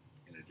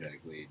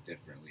energetically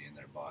differently in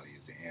their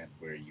bodies, and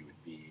where you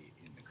would be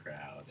in the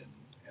crowd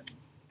and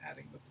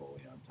adding the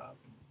Foley on top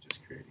and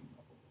just creating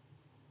the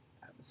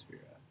whole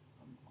atmosphere.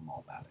 I'm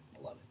all about it.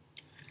 I love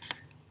it.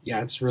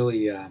 Yeah, it's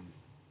really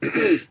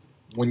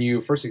when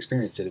you first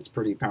experience it, it's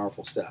pretty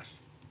powerful stuff.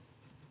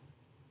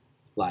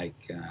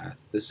 Like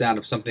the sound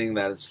of something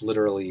that is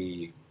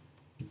literally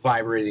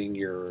vibrating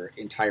your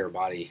entire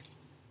body.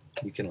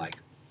 You can like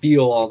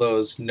feel all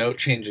those note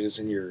changes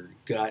in your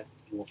gut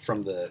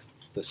from the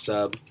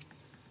sub.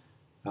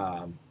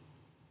 And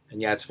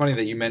yeah, it's funny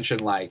that you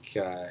mentioned like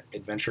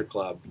Adventure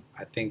Club.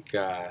 I think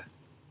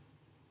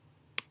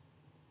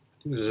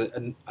this is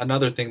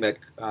another thing that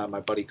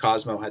my buddy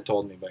Cosmo had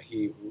told me, but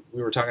we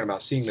were talking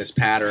about seeing this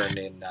pattern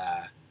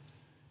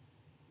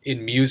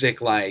in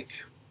music,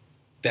 like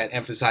that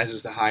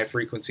emphasizes the high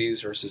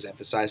frequencies versus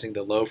emphasizing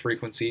the low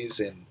frequencies,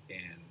 and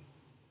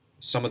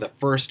some of the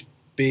first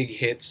big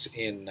hits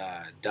in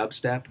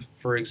dubstep,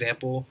 for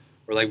example,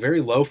 were like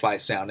very lo-fi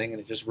sounding, and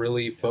it just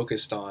really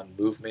focused on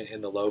movement in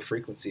the low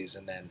frequencies.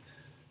 And then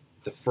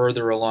the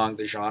further along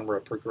the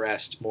genre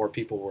progressed, more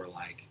people were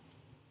like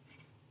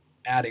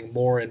adding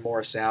more and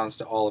more sounds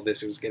to all of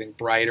this. It was getting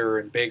brighter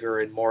and bigger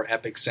and more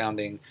epic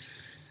sounding.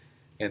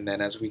 And then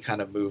as we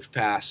kind of moved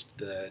past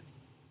the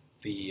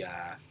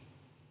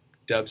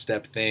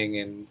dubstep thing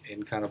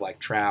and kind of like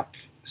trap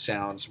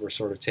sounds were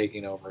sort of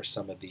taking over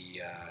some of the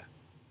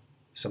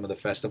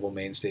festival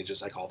main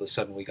stages, like all of a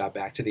sudden we got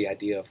back to the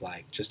idea of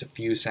like just a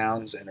few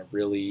sounds and a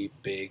really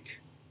big,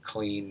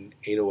 clean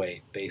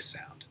 808 bass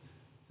sound.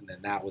 And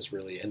then that was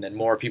really, and then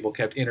more people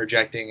kept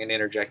interjecting, and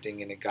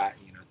it got,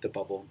 the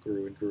bubble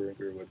grew and grew and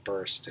grew and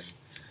burst. And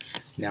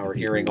now we're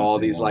hearing all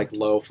these like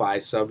lo-fi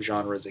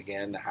subgenres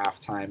again, the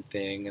halftime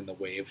thing and the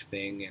wave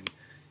thing, and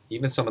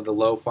even some of the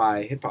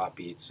lo-fi hip-hop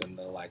beats and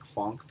the like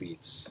funk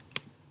beats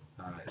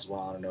as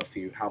well. I don't know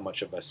how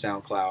much of a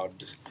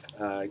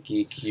SoundCloud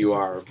geek you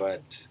are,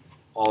 but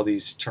all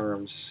these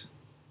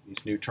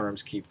new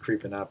terms keep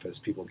creeping up as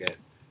people get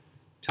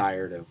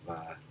tired of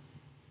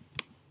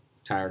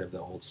the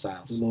old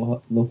styles.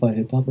 Lo-fi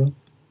hip-hop, bro?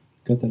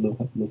 Got that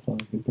lo-fi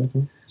hip-hop,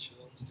 bro?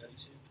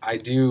 I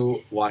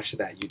do watch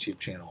that YouTube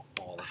channel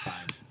all the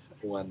time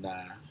when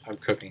I'm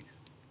cooking.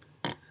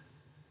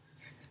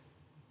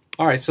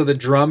 All right, so the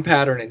drum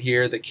pattern in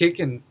here, the kick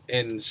and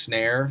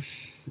snare,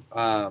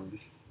 I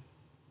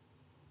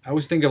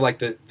always think of like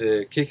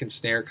the kick and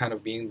snare kind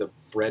of being the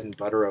bread and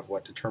butter of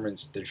what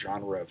determines the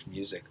genre of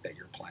music that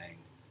you're playing.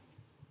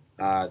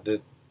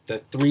 The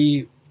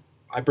three,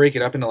 I break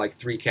it up into like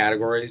three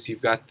categories.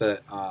 You've got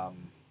the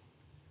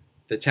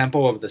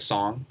tempo of the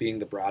song being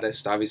the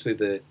broadest. Obviously,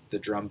 the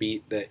drum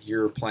beat that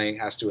you're playing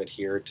has to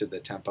adhere to the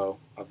tempo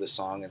of the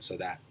song, and so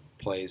that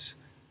plays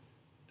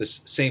the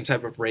same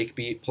type of break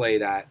beat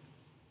played at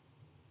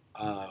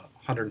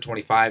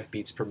 125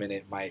 beats per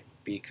minute might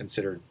be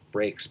considered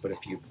breaks, but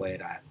if you play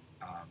it at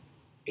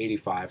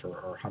 85 or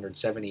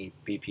 170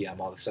 BPM,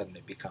 all of a sudden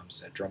it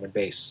becomes a drum and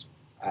bass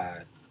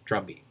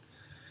drum beat,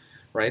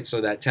 right?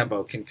 So that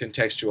tempo can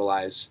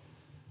contextualize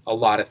a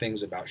lot of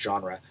things about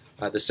genre.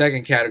 The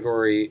second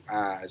category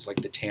is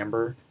like the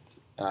timbre,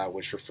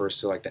 which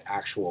refers to like the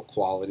actual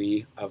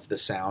quality of the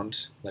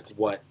sound, like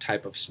what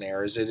type of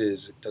snare is it?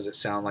 Does it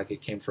sound like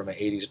it came from an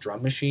 80s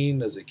drum machine?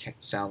 Does it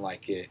sound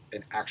like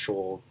an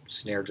actual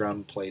snare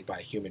drum played by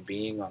a human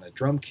being on a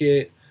drum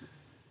kit?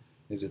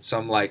 Is it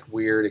some like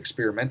weird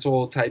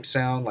experimental type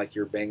sound, like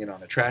you're banging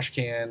on a trash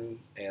can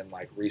and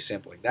like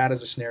resampling that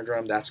as a snare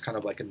drum? That's kind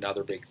of like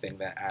another big thing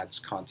that adds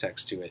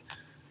context to it.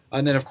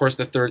 And then of course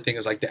the third thing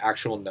is like the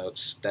actual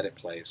notes that it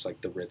plays, like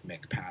the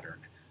rhythmic pattern.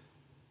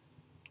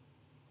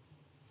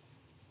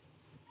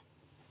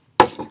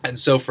 And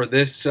so for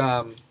this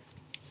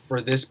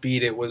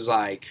beat, it was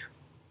like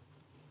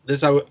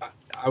this. I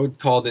would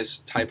call this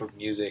type of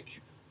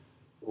music,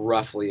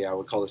 roughly, I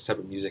would call this type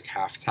of music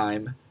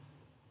halftime.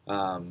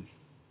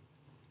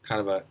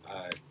 Kind of a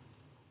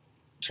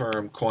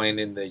term coined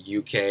in the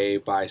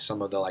UK by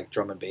some of the like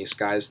drum and bass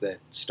guys that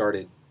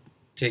started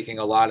taking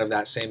a lot of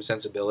that same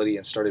sensibility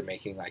and started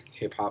making like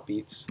hip hop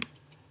beats.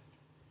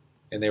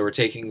 And they were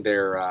taking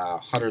their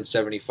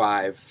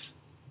 175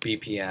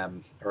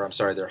 BPM, or I'm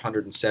sorry, their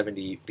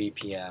 170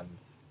 BPM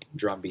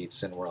drum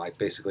beats, and were like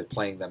basically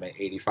playing them at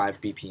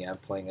 85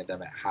 BPM, playing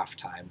them at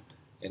halftime,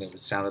 and it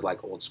sounded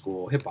like old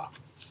school hip hop.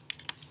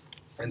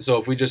 And so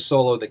if we just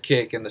solo the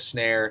kick and the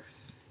snare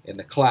and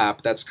the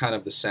clap, that's kind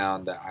of the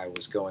sound that I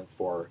was going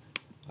for,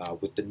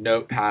 with the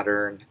note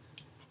pattern,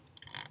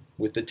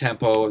 with the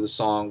tempo of the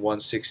song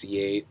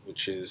 168,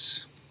 which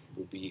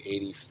would be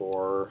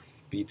 84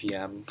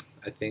 BPM,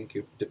 I think,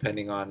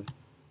 depending on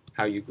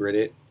how you grid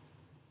it.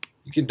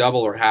 You can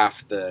double or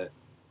half the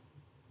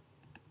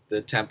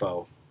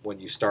tempo when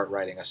you start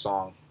writing a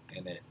song,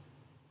 and it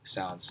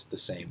sounds the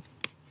same.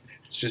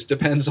 It just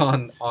depends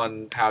on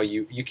how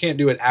you can't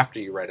do it after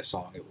you write a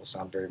song. It will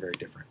sound very, very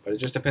different. But it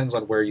just depends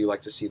on where you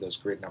like to see those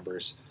grid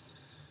numbers.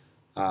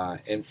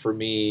 And for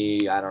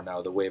me, I don't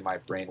know, the way my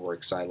brain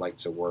works, I like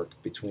to work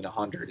between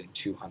 100 and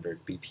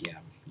 200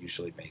 BPM.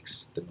 Usually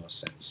makes the most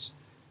sense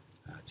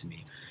to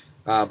me.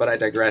 But I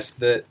digress.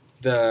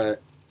 The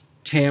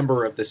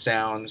timbre of the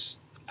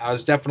sounds, I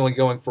was definitely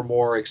going for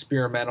more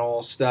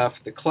experimental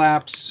stuff. The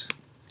claps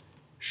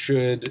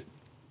should,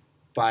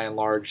 by and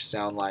large,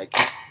 sound like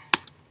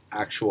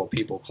actual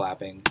people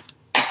clapping.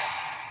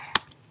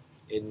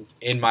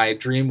 In my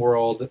dream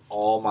world,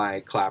 all my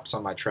claps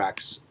on my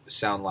tracks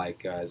sound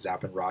like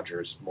Zapp and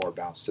Rogers, more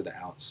bounce to the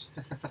ounce.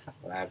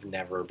 But I've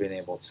never been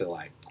able to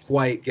like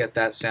quite get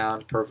that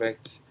sound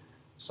perfect,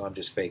 so I'm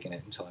just faking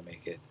it until I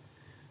make it.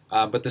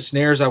 But the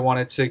snares, I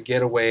wanted to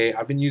get away.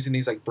 I've been using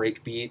these like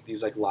breakbeat,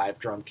 these like live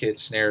drum kit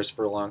snares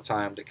for a long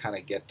time to kind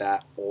of get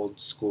that old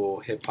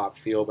school hip hop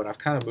feel, but I've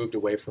kind of moved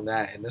away from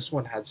that. And this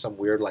one had some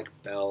weird like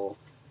bell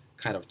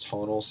kind of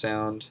tonal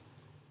sound.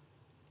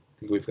 I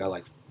think we've got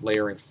like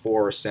layering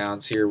 4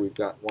 sounds here. We've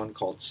got one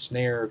called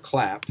snare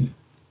clap,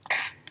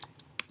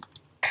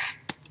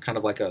 kind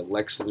of like a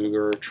Lex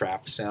Luger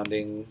trap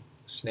sounding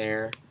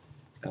snare.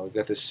 Now we've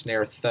got this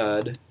snare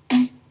thud.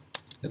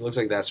 It looks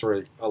like that's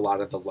where a lot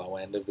of the low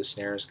end of the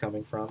snare is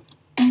coming from.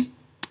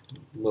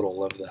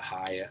 Little of the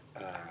high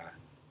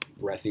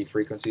breathy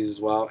frequencies as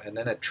well. And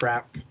then a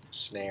trap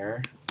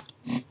snare.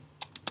 That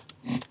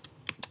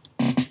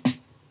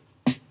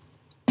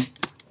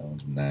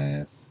one's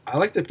nice. I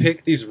like to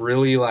pick these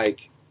really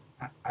like,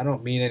 I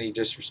don't mean any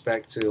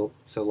disrespect to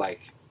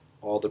like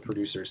all the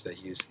producers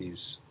that use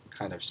these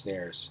kind of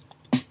snares,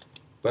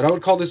 but I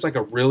would call this like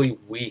a really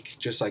weak,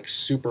 just like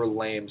super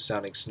lame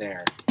sounding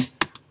snare.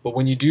 But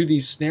when you do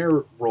these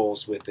snare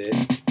rolls with it,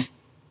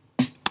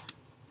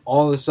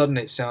 all of a sudden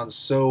it sounds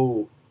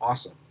so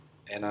awesome.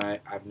 And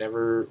I've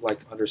never like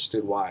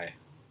understood why.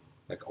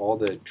 Like all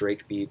the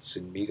Drake beats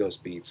and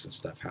Migos beats and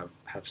stuff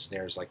have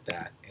snares like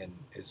that, and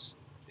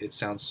it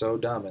sounds so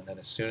dumb. And then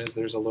as soon as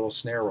there's a little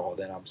snare roll,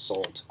 then I'm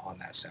sold on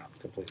that sound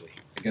completely.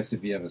 I guess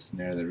if you have a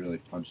snare that really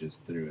punches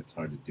through, it's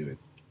hard to do it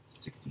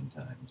 16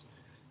 times.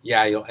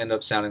 Yeah, you'll end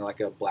up sounding like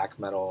a black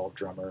metal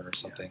drummer or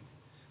something.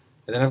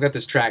 Yeah. And then I've got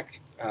this track,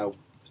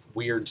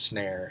 Weird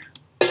Snare,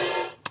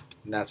 and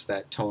that's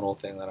that tonal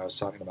thing that I was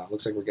talking about.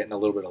 Looks like we're getting a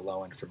little bit of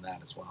low end from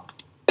that as well.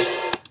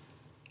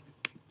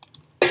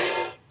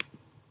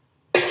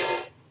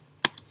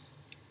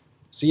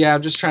 So yeah,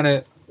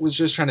 was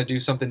just trying to do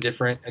something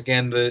different.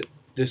 Again,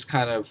 this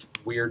kind of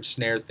weird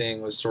snare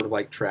thing was sort of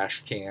like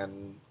trash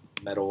can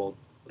metal,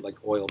 like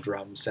oil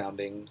drum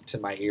sounding to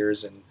my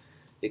ears, and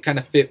it kind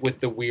of fit with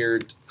the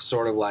weird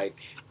sort of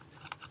like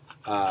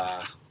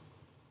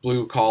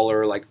blue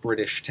collar, like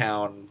British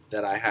town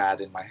that I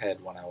had in my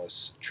head when I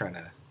was trying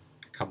to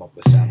come up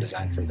with sound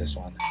design for this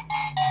one.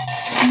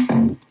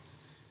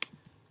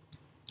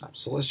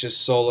 So let's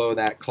just solo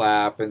that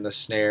clap and the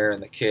snare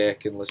and the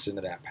kick and listen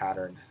to that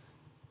pattern.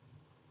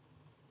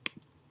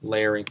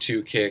 Layering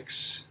 2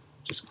 kicks.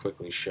 Just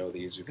quickly show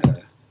these. We've got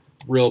a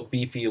real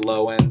beefy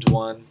low end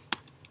one,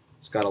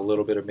 It's got a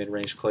little bit of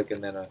mid-range click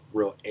and then a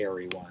real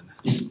airy one.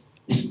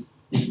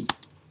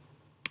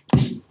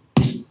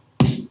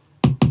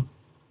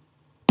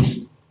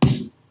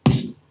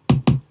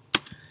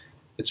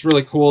 It's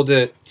really cool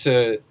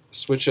to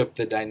switch up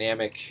the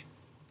dynamic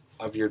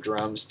of your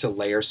drums to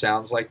layer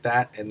sounds like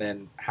that and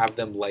then have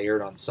them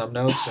layered on some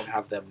notes and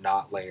have them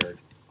not layered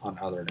on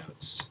other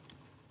notes.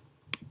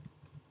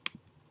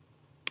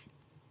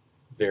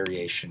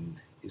 Variation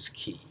is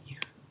key.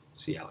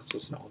 So yeah, let's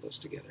listen to all those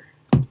together.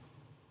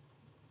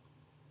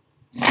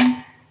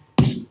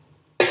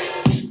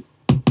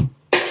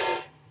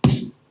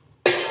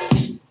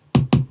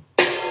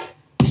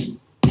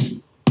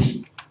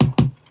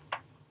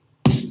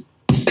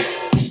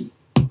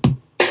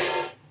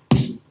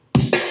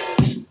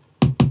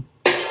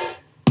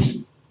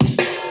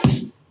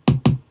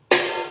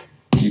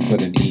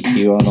 Put an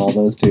EQ on all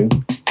those too?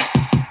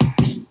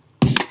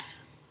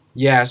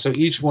 Yeah, so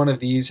each one of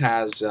these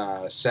has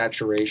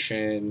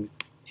saturation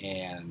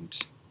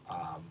and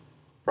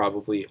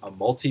probably a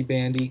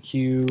multi-band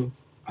EQ.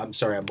 I'm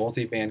sorry, a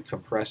multi-band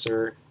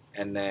compressor,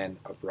 and then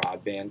a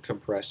broadband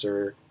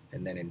compressor,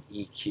 and then an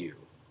EQ.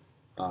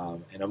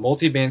 And a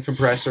multi-band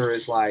compressor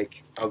is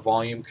like a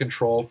volume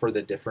control for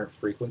the different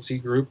frequency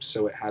groups.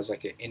 So it has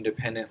like an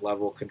independent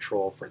level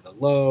control for the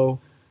low,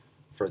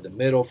 for the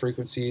middle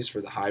frequencies,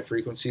 for the high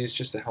frequencies,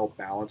 just to help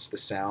balance the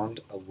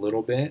sound a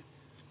little bit.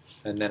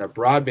 And then a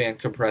broadband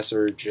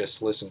compressor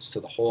just listens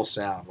to the whole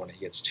sound. When it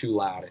gets too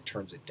loud, it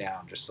turns it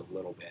down just a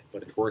little bit.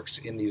 But it works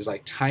in these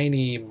like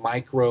tiny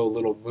micro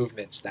little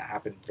movements that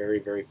happen very,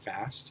 very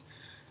fast.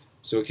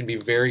 So it can be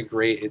very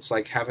great. It's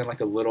like having like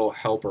a little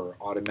helper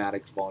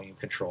automatic volume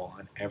control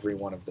on every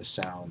one of the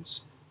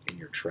sounds in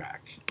your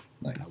track,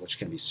 Nice. Which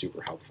can be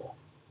super helpful.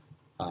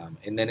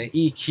 And then an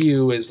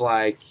EQ is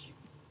like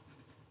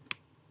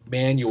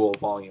manual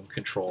volume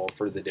control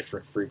for the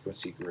different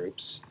frequency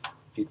groups,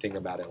 if you think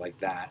about it like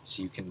that.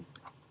 So you can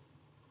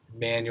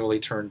manually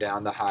turn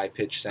down the high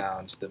pitch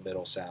sounds, the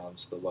middle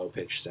sounds, the low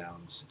pitch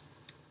sounds,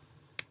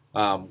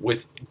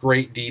 with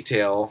great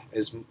detail,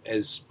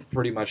 as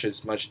pretty much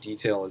as much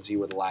detail as you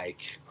would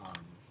like,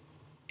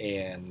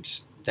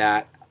 and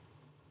that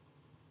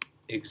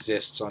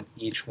exists on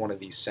each one of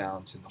these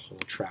sounds in the whole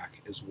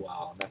track as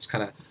well. And that's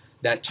kind of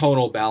that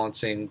tonal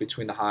balancing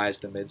between the highs,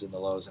 the mids, and the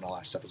lows, and all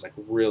that stuff is like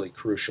really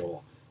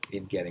crucial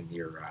in getting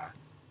your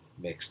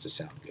mix to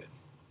sound good.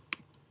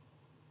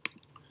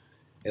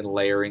 And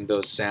layering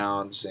those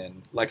sounds,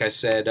 and like I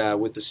said,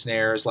 with the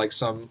snares, like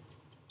some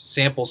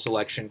sample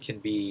selection can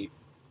be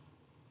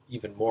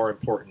even more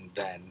important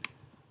than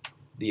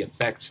the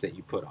effects that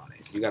you put on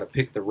it. You got to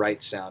pick the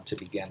right sound to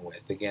begin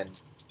with. Again,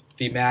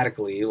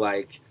 thematically,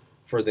 like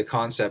for the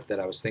concept that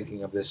I was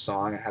thinking of this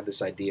song, I had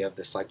this idea of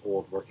this like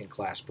old working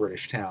class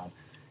British town.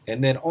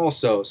 And then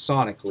also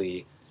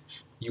sonically,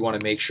 you want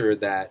to make sure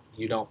that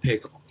you don't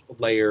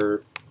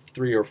layer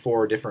 3 or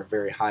 4 different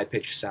very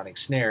high-pitched sounding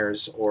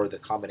snares, or the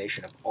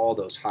combination of all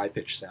those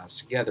high-pitched sounds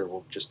together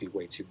will just be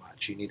way too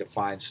much. You need to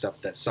find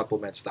stuff that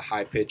supplements the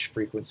high-pitched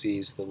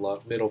frequencies, the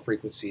middle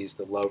frequencies,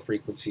 the low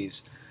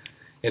frequencies,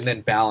 and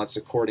then balance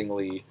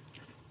accordingly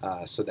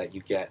so that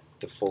you get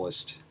the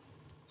fullest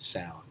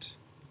sound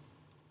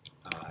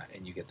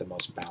and you get the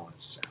most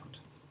balanced sound.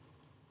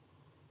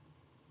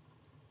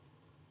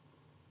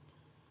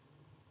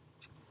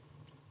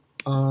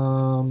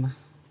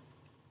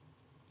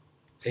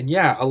 And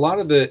yeah, a lot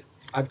of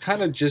I've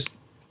kind of just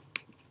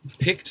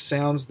picked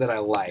sounds that I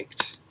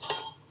liked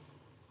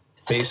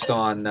based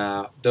on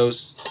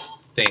those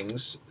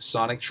things,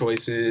 sonic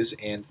choices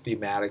and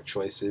thematic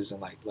choices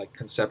and like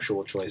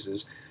conceptual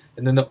choices.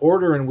 And then the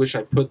order in which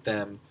I put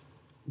them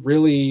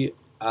really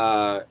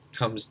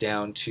comes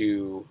down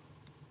to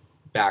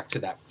back to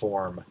that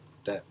form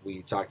that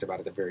we talked about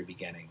at the very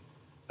beginning.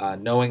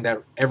 Knowing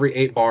that every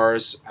 8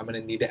 bars, I'm going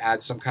to need to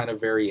add some kind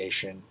of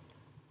variation.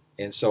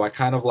 And so I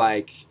kind of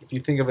like, if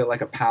you think of it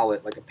like a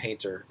palette, like a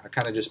painter, I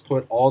kind of just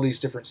put all these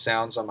different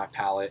sounds on my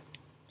palette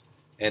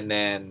and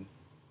then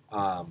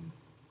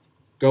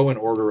go in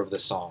order of the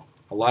song.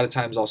 A lot of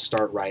times I'll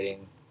start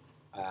writing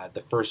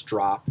the first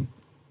drop,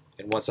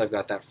 and once I've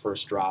got that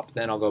first drop,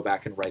 then I'll go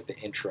back and write the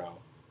intro.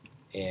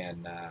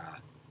 And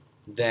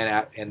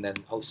then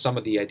some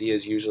of the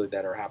ideas usually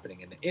that are happening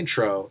in the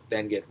intro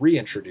then get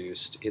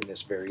reintroduced in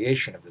this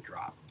variation of the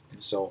drop.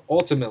 And so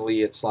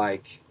ultimately it's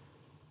like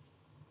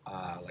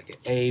an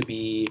A,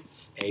 B,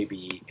 A,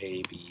 B,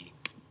 A, B,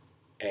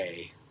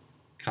 A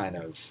kind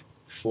of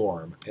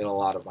form in a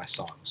lot of my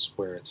songs,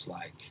 where it's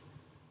like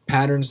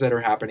patterns that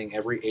are happening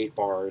every 8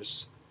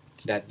 bars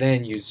that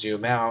then you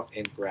zoom out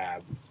and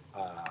grab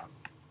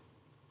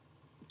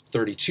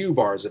 32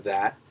 bars of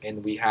that,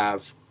 and we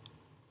have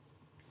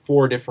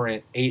 4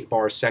 different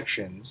 8-bar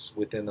sections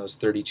within those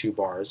 32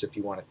 bars, if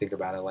you want to think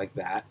about it like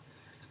that.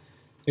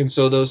 And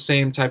so those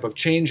same type of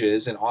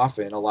changes, and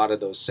often a lot of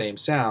those same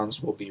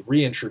sounds, will be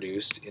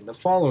reintroduced in the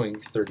following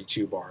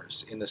 32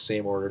 bars in the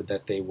same order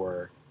that they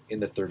were in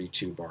the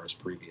 32 bars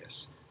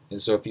previous.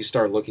 And so if you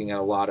start looking at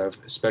a lot of,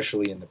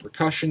 especially in the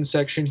percussion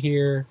section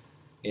here,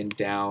 and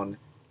down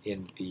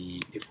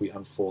if we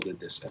unfolded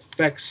this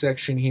effects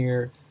section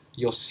here,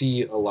 you'll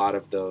see a lot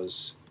of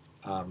those,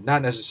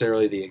 not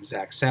necessarily the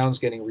exact sounds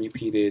getting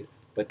repeated,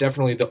 but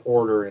definitely the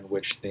order in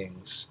which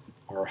things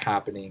are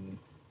happening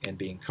and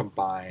being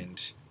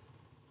combined.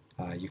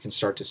 You can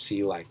start to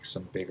see like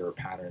some bigger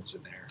patterns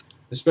in there,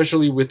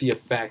 especially with the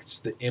effects,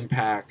 the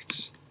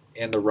impacts,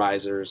 and the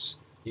risers.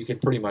 You can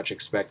pretty much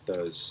expect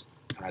those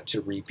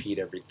to repeat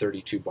every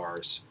 32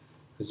 bars.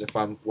 Because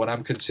what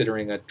I'm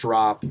considering a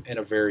drop and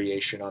a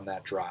variation on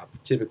that drop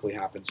typically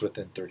happens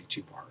within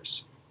 32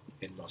 bars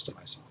in most of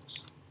my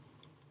songs.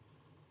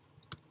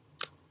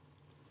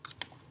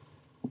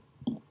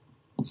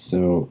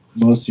 So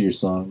most of your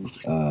songs,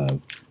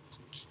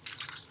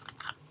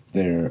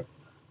 they're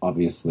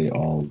obviously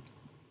all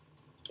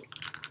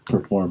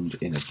performed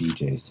in a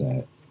DJ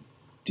set.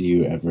 Do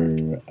you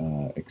ever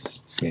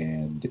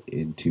expand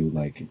into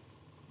like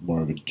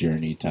more of a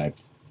journey type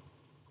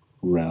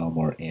realm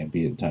or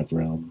ambient type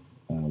realm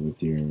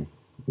with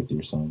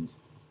your songs?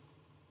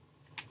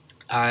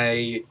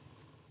 I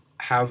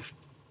have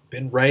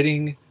been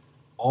writing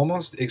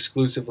almost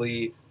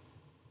exclusively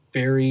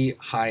very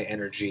high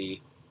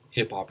energy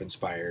hip hop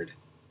inspired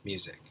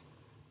music,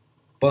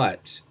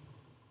 but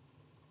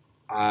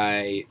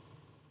I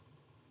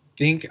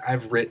think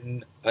I've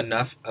written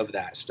enough of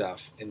that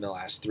stuff in the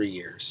last 3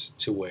 years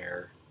to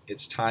where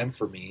it's time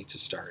for me to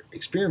start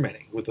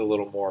experimenting with a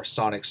little more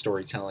sonic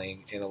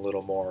storytelling and a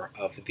little more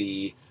of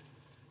the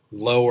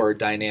lower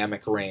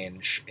dynamic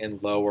range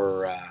and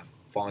lower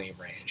volume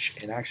range.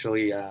 And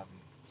actually, a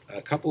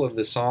couple of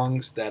the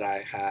songs that I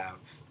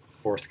have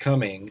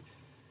forthcoming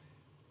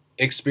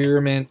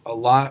experiment a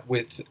lot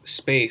with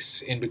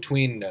space in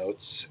between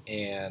notes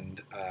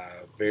and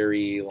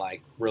very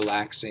like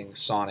relaxing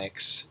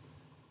sonics.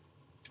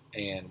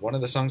 And one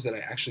of the songs that I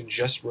actually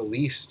just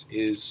released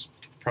is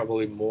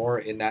probably more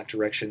in that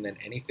direction than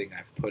anything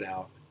I've put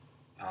out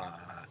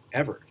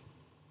ever.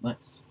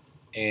 Nice.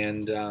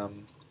 And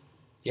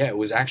yeah, it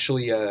was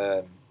actually,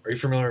 are you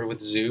familiar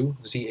with Zoo?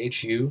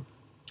 ZHU?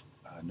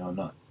 No, I'm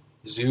not.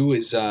 Zoo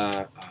is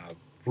a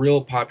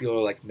real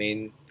popular, like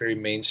very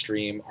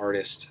mainstream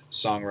artist,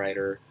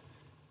 songwriter.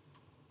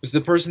 Was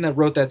the person that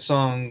wrote that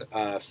song,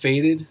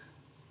 Faded?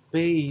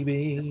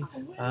 Baby,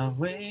 I'm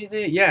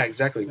waiting. Yeah,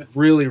 exactly.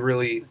 Really,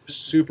 really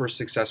super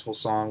successful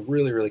song.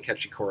 Really, really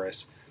catchy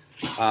chorus.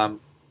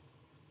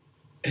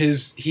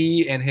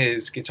 He and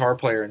his guitar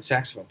player and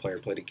saxophone player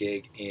played a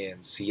gig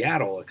in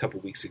Seattle a couple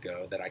weeks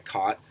ago that I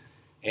caught,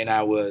 and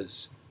I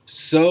was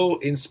so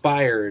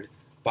inspired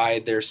by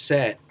their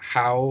set,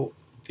 how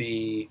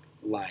the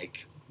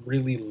like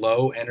really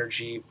low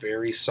energy,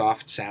 very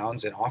soft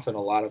sounds, and often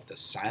a lot of the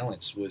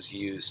silence was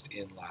used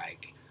in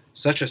like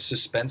such a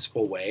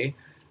suspenseful way.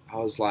 I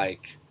was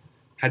like,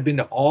 had been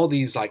to all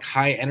these like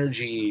high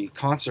energy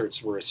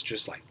concerts where it's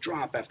just like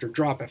drop after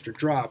drop after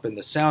drop, and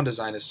the sound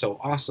design is so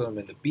awesome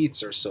and the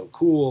beats are so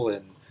cool,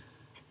 and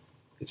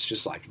it's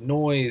just like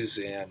noise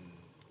and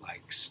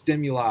like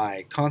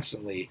stimuli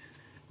constantly,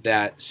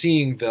 that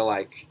seeing the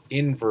like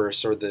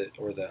inverse or the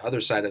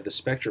other side of the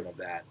spectrum of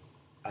that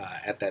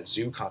at that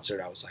Zoo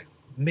concert, I was like,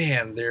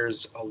 man,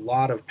 there's a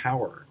lot of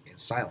power in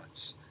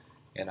silence,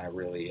 and I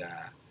really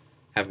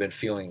have been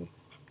feeling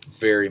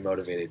very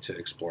motivated to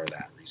explore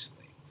that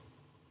recently.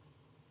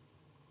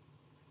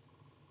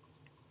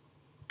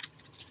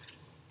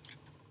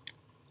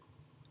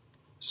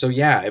 So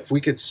yeah, if we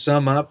could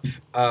sum up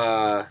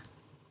the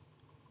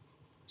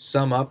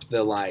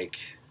like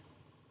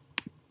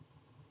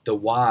the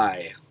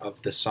why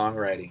of the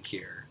songwriting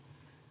here,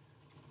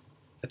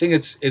 I think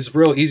it's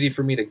real easy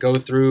for me to go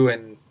through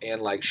and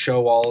like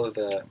show all of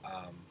the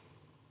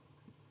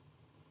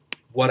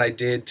what I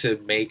did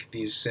to make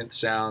these synth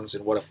sounds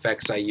and what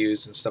effects I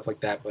used and stuff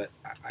like that. But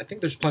I think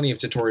there's plenty of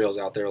tutorials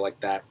out there like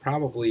that.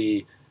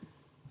 Probably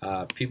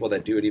people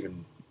that do it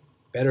even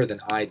better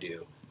than I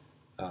do.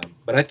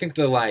 But I think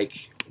the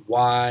like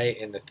why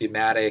and the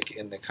thematic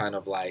and the kind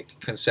of like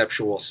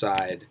conceptual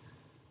side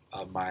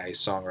of my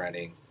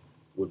songwriting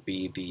would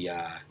be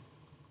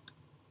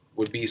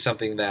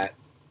something that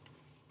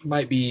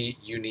might be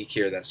unique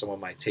here, that someone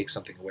might take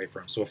something away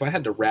from. So if I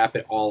had to wrap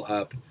it all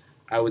up,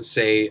 I would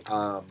say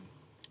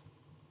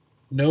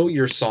know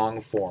your song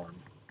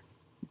form,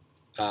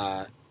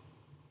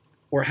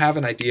 or have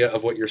an idea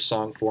of what your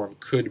song form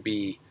could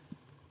be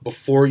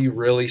before you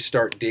really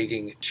start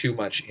digging too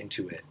much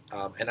into it.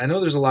 And I know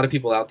there's a lot of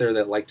people out there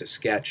that like to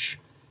sketch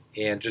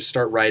and just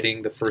start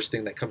writing the first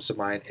thing that comes to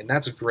mind, and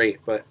that's great,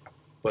 but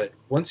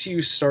once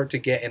you start to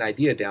get an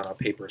idea down on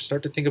paper,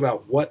 start to think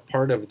about what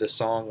part of the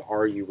song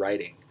are you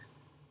writing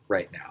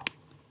right now.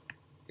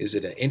 Is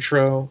it an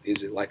intro?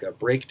 Is it like a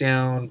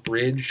breakdown,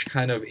 bridge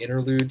kind of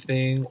interlude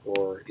thing?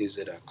 Or is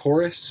it a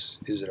chorus?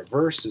 Is it a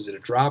verse? Is it a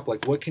drop?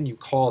 Like, what can you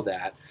call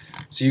that?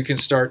 So you can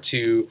start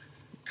to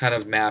kind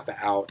of map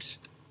out,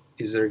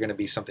 is there going to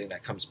be something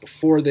that comes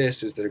before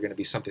this? Is there going to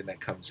be something that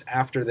comes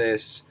after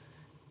this?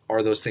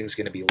 Are those things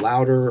going to be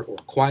louder or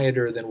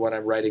quieter than what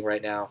I'm writing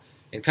right now?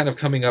 And kind of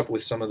coming up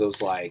with some of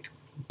those like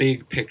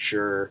big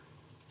picture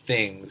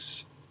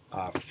things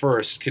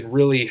first can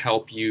really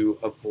help you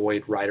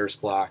avoid writer's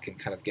block and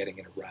kind of getting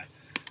in a rut.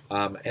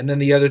 And then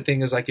the other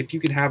thing is, like, if you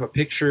can have a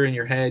picture in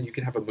your head, you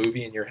can have a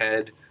movie in your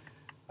head,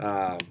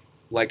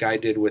 like I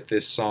did with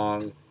this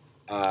song,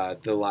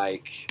 the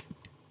like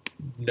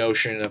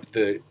notion of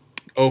the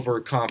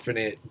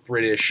overconfident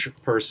British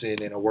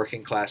person in a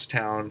working class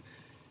town.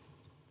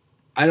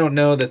 I don't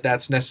know that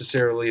that's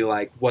necessarily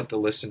like what the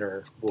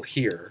listener will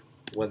hear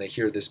when they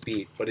hear this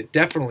beat, but it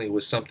definitely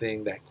was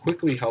something that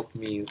quickly helped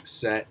me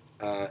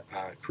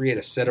create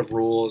a set of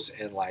rules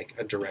and like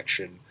a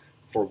direction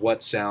for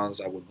what sounds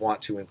I would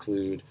want to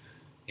include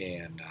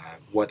and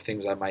what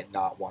things I might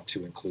not want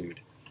to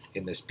include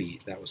in this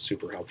beat. That was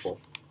super helpful.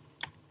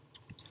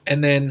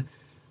 And then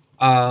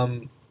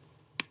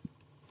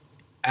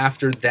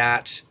after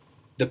that,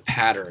 the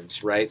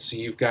patterns, right? So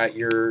you've got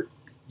your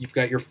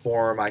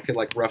form. I could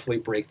like roughly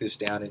break this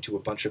down into a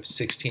bunch of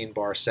 16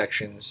 bar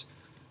sections.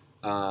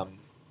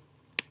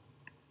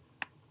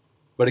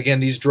 But again,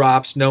 these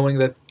drops, knowing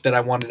that I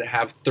wanted to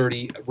have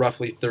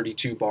roughly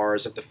 32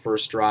 bars of the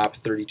first drop,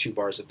 32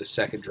 bars of the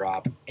second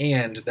drop,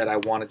 and that I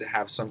wanted to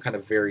have some kind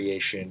of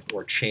variation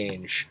or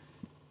change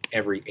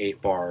every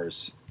 8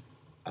 bars,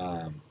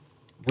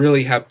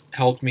 really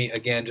helped me,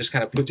 again, just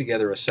kind of put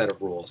together a set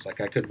of rules. Like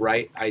I could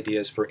write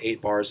ideas for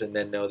 8 bars and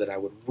then know that I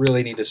would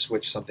really need to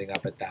switch something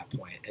up at that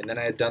point. And then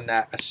I had done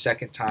that a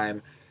second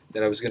time,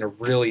 that I was going to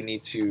really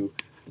need to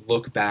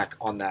look back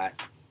on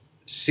that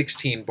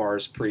 16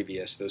 bars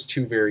previous, those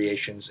 2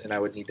 variations, and I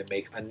would need to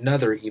make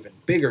another even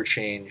bigger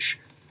change,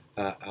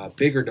 a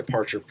bigger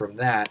departure from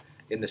that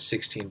in the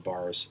 16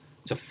 bars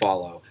to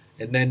follow.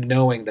 And then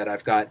knowing that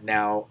I've got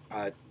now,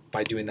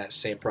 by doing that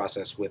same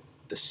process with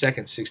the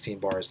second 16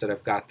 bars, that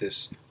I've got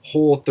this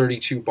whole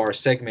 32 bar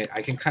segment,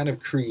 I can kind of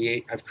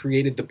I've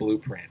created the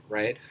blueprint,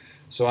 right?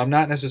 So I'm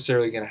not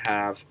necessarily going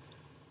to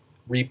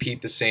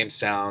repeat the same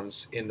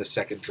sounds in the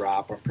second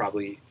drop. I'm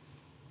probably,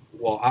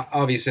 well,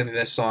 obviously in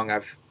this song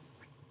I've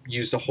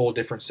used a whole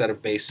different set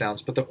of bass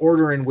sounds, but the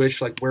order in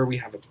which, like where we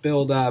have a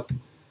build up,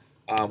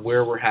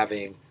 where we're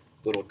having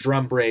little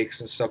drum breaks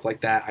and stuff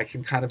like that, I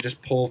can kind of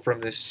just pull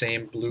from this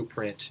same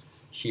blueprint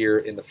here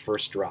in the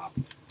first drop.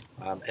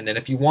 And then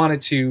if you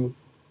wanted to,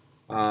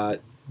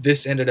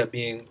 this ended up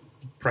being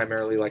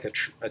primarily like a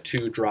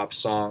 2-drop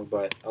song,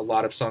 but a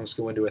lot of songs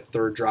go into a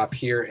 3rd drop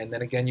here, and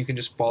then again you can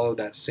just follow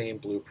that same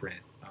blueprint.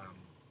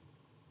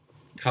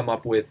 Come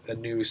up with a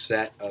new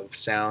set of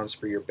sounds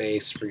for your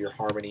bass, for your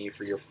harmony,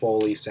 for your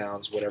Foley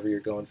sounds, whatever you're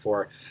going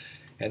for,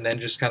 and then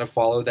just kind of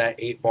follow that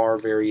 8-bar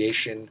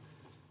variation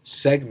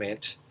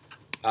segment.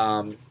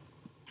 And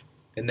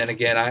then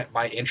again,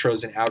 my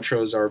intros and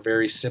outros are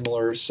very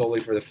similar,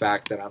 solely for the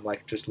fact that I'm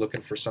like just looking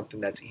for something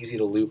that's easy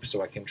to loop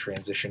so I can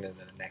transition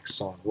into the next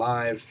song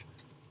live.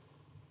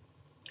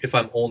 If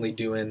I'm only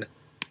doing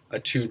a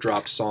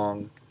 2-drop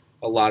song,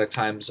 a lot of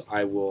times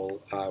I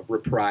will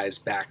reprise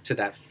back to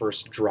that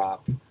first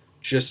drop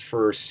just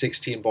for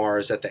 16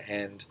 bars at the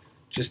end,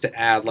 just to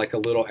add like a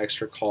little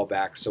extra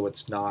callback so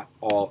it's not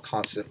all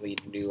constantly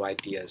new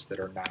ideas that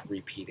are not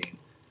repeating.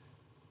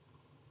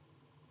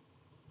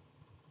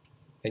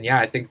 And yeah,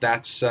 I think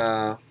that's,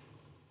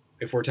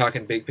 if we're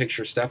talking big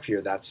picture stuff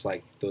here, that's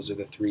like, those are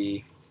the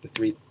three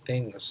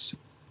things: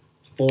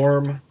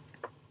 form,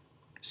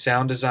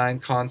 sound design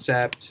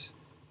concept,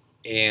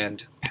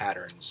 and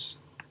patterns.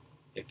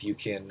 If you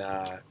can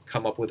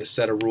come up with a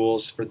set of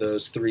rules for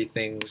those 3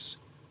 things,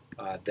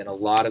 then a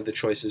lot of the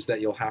choices that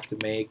you'll have to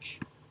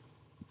make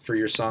for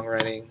your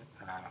songwriting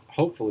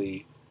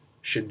hopefully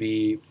should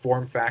be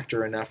form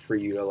factor enough for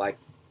you to like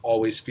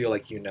always feel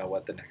like you know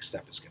what the next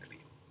step is going to be.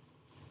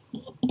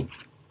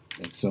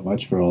 Thanks so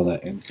much for all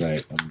that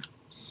insight. I'm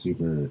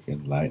super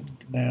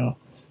enlightened now.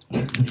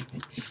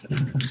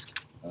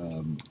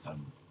 I'm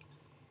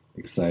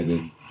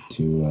excited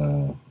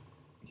to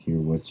hear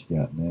what you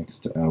got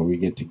next. We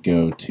get to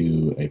go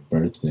to a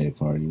birthday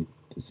party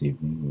this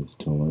evening with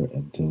Torbjorn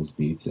and Pilz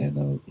Beats, and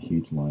a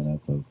huge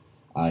lineup of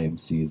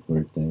IMC's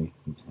birthday.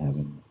 He's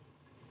having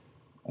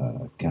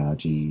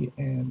Kaji,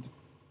 and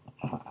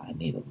I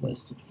need a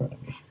list in front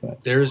of me.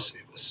 But there's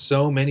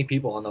so many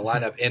people on the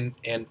lineup,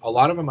 and a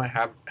lot of them I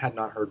had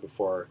not heard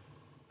before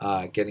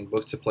getting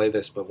booked to play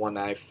this, but when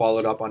I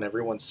followed up on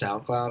everyone's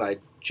SoundCloud, I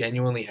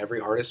genuinely, every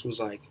artist was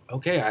like,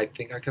 okay, I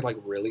think I could like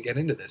really get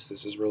into this.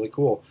 This is really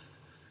cool.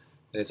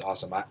 And it's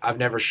awesome. I've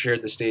never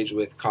shared the stage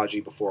with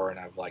Kaji before, and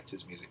I've liked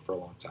his music for a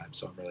long time,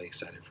 so I'm really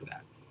excited for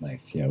that.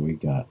 Nice. Yeah, we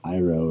got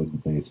Iro in the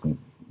basement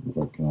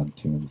working on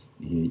tunes.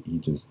 He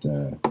just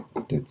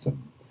did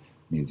some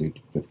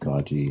music with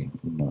Kaji,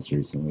 most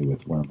recently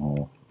with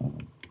Wormhole,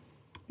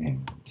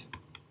 and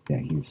yeah,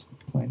 he's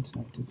playing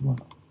tonight as well.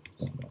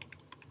 So,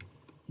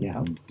 yeah,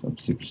 I'm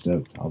super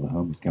stoked. All the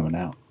homies coming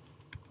out.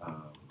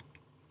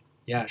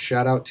 Yeah,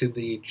 shout out to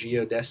the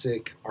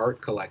Geodesic Art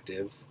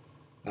Collective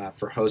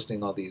for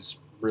hosting all these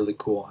really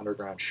cool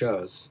underground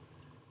shows.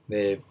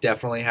 They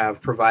definitely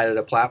have provided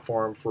a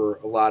platform for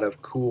a lot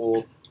of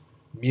cool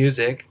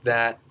music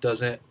that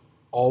doesn't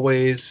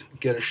always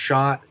get a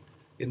shot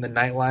in the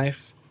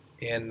nightlife,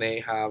 and they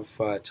have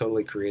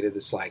totally created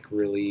this like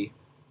really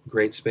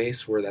great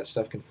space where that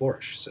stuff can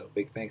flourish. So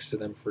big thanks to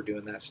them for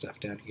doing that stuff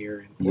down here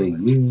in Yeah,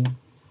 Portland.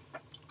 yeah.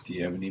 Do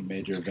you have any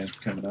major events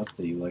coming up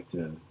that you like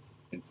to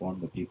inform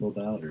the people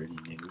about, or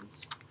any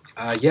news?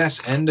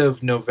 Yes, end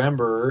of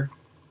November,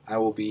 I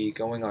will be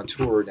going on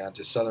tour down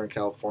to Southern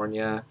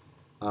California.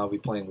 I'll be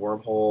playing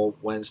Wormhole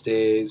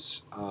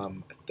Wednesdays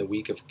the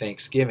week of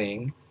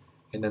Thanksgiving.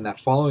 And then that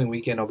following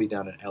weekend, I'll be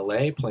down in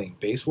LA playing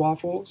Bass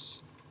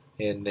Waffles.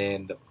 And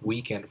then the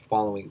weekend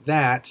following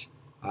that,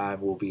 I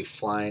will be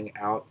flying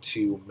out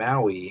to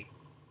Maui.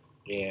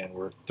 And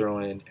we're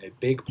throwing a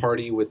big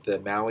party with the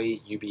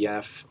Maui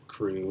UBF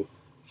crew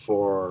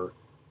for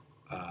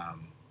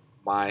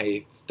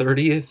my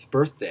 30th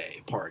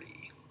birthday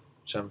party,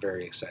 which I'm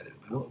very excited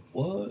about.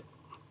 What?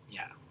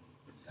 Yeah.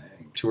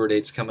 Dang. Tour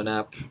dates coming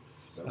up.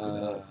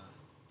 So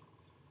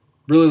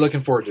Really looking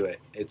forward to it.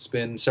 It's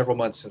been several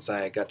months since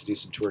I got to do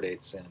some tour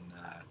dates, and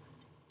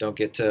don't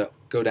get to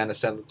go down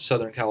to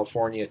Southern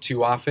California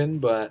too often,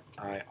 but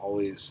I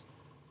always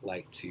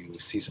like to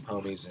see some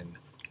homies and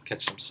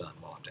catch some sun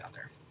while I'm down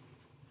there.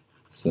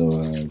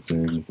 So, is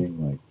there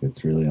anything like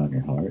that's really on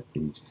your heart that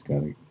you just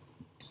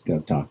gotta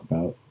talk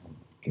about?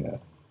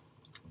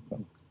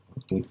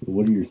 Like,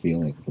 what are your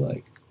feelings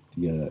like?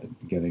 Do you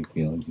get any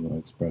feelings you want to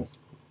express?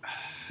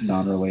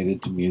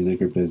 Non-related to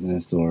music or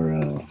business or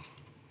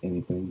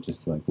anything?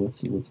 Just like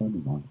what's on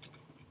your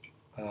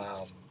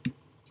mind?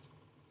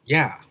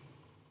 Yeah.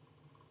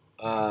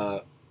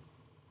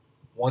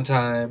 One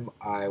time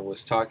I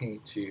was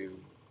talking to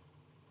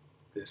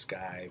this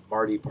guy,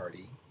 Marty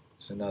Party.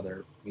 He's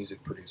another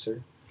music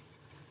producer.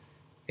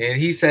 And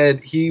he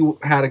said he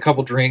had a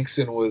couple drinks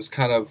and was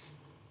kind of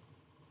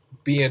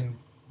being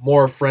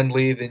more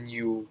friendly than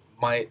you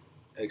might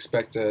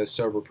expect a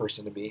sober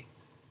person to be.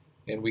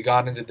 And we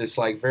got into this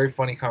like very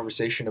funny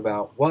conversation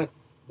about what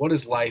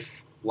is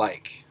life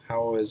like?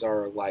 How is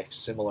our life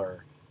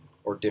similar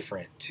or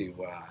different to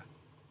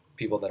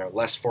people that are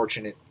less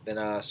fortunate than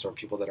us or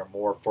people that are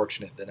more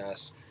fortunate than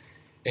us?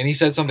 And he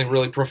said something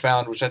really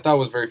profound, which I thought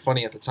was very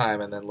funny at the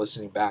time. And then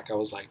listening back, I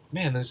was like,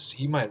 man,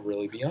 he might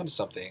really be onto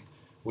something,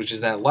 which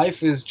is that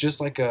life is just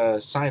like a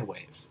sine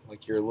wave,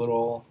 like your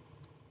little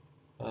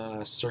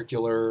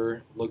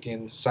circular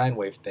looking sine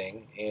wave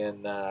thing.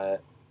 And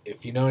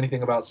if you know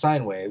anything about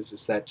sine waves,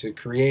 it's that to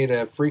create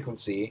a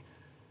frequency,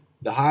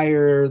 the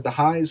higher the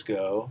highs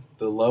go,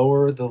 the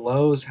lower the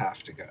lows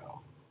have to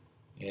go.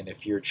 And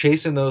if you're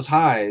chasing those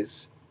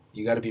highs,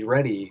 you got to be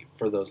ready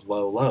for those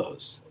low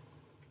lows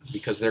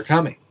because they're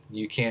coming.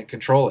 You can't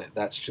control it.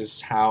 That's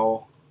just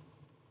how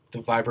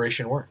the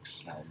vibration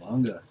works.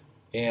 Cowabunga.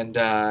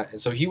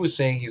 And so he was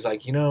saying, he's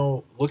like,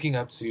 looking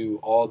up to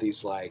all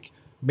these like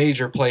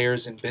major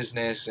players in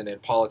business and in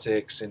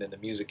politics and in the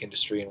music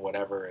industry and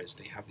whatever, is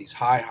they have these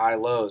high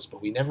lows, but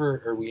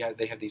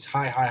they have these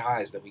high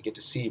highs that we get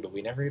to see, but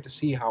we never get to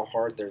see how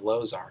hard their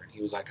lows are. And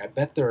he was like, I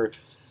bet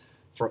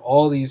for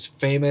all these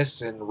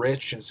famous and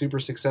rich and super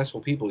successful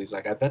people, he's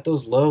like, I bet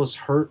those lows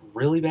hurt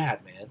really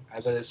bad, man.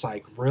 I bet it's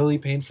like really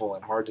painful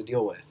and hard to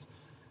deal with.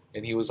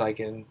 And he was like,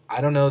 and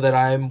I don't know that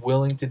I'm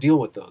willing to deal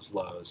with those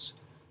lows.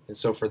 And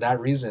so for that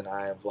reason,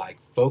 I am like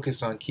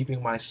focused on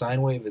keeping my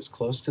sine wave as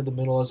close to the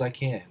middle as I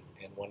can.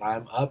 And when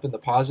I'm up in the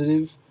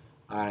positive,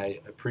 I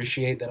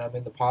appreciate that I'm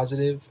in the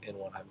positive. And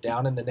when I'm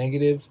down in the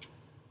negative,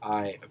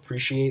 I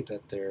appreciate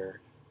that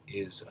there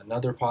is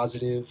another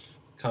positive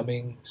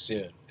coming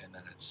soon and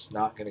that it's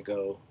not going to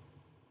go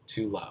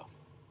too low.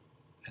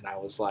 And I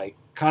was like,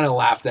 kind of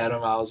laughed at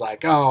him. I was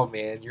like, oh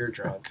man, you're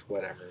drunk,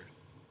 whatever.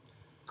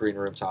 Green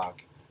room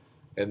talk.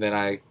 And then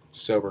I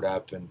sobered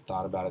up and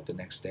thought about it the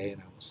next day,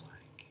 and I was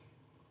like,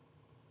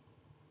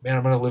 man,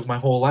 I'm going to live my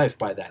whole life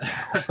by that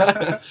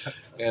now.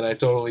 And I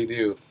totally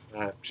do.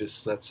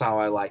 That's how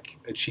I like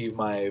achieve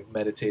my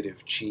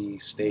meditative chi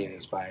state,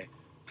 is by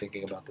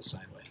thinking about the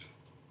sine wave.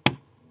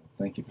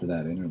 Thank you for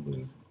that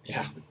interlude.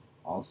 Yeah. And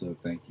also,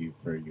 thank you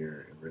for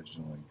your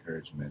original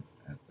encouragement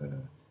at the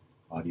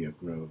Audio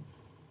Grove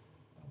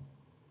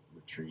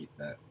retreat.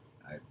 That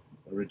I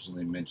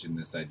originally mentioned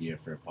this idea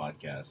for a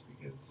podcast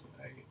because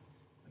I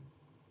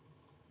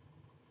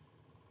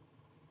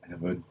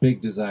have a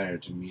big desire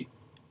to meet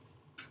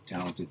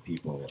talented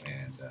people,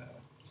 and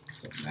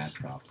so mad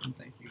props and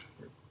thank you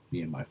for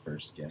being my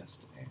first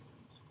guest and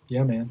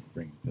Yeah, man.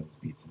 bringing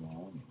Pilz Beats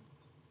along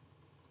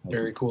and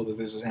Very cool that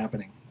this is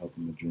happening.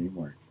 helping the dream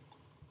work.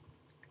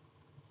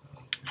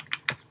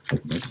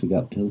 Up next, we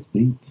got Pilz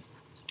Beats.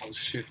 I'll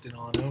shift it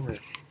on over.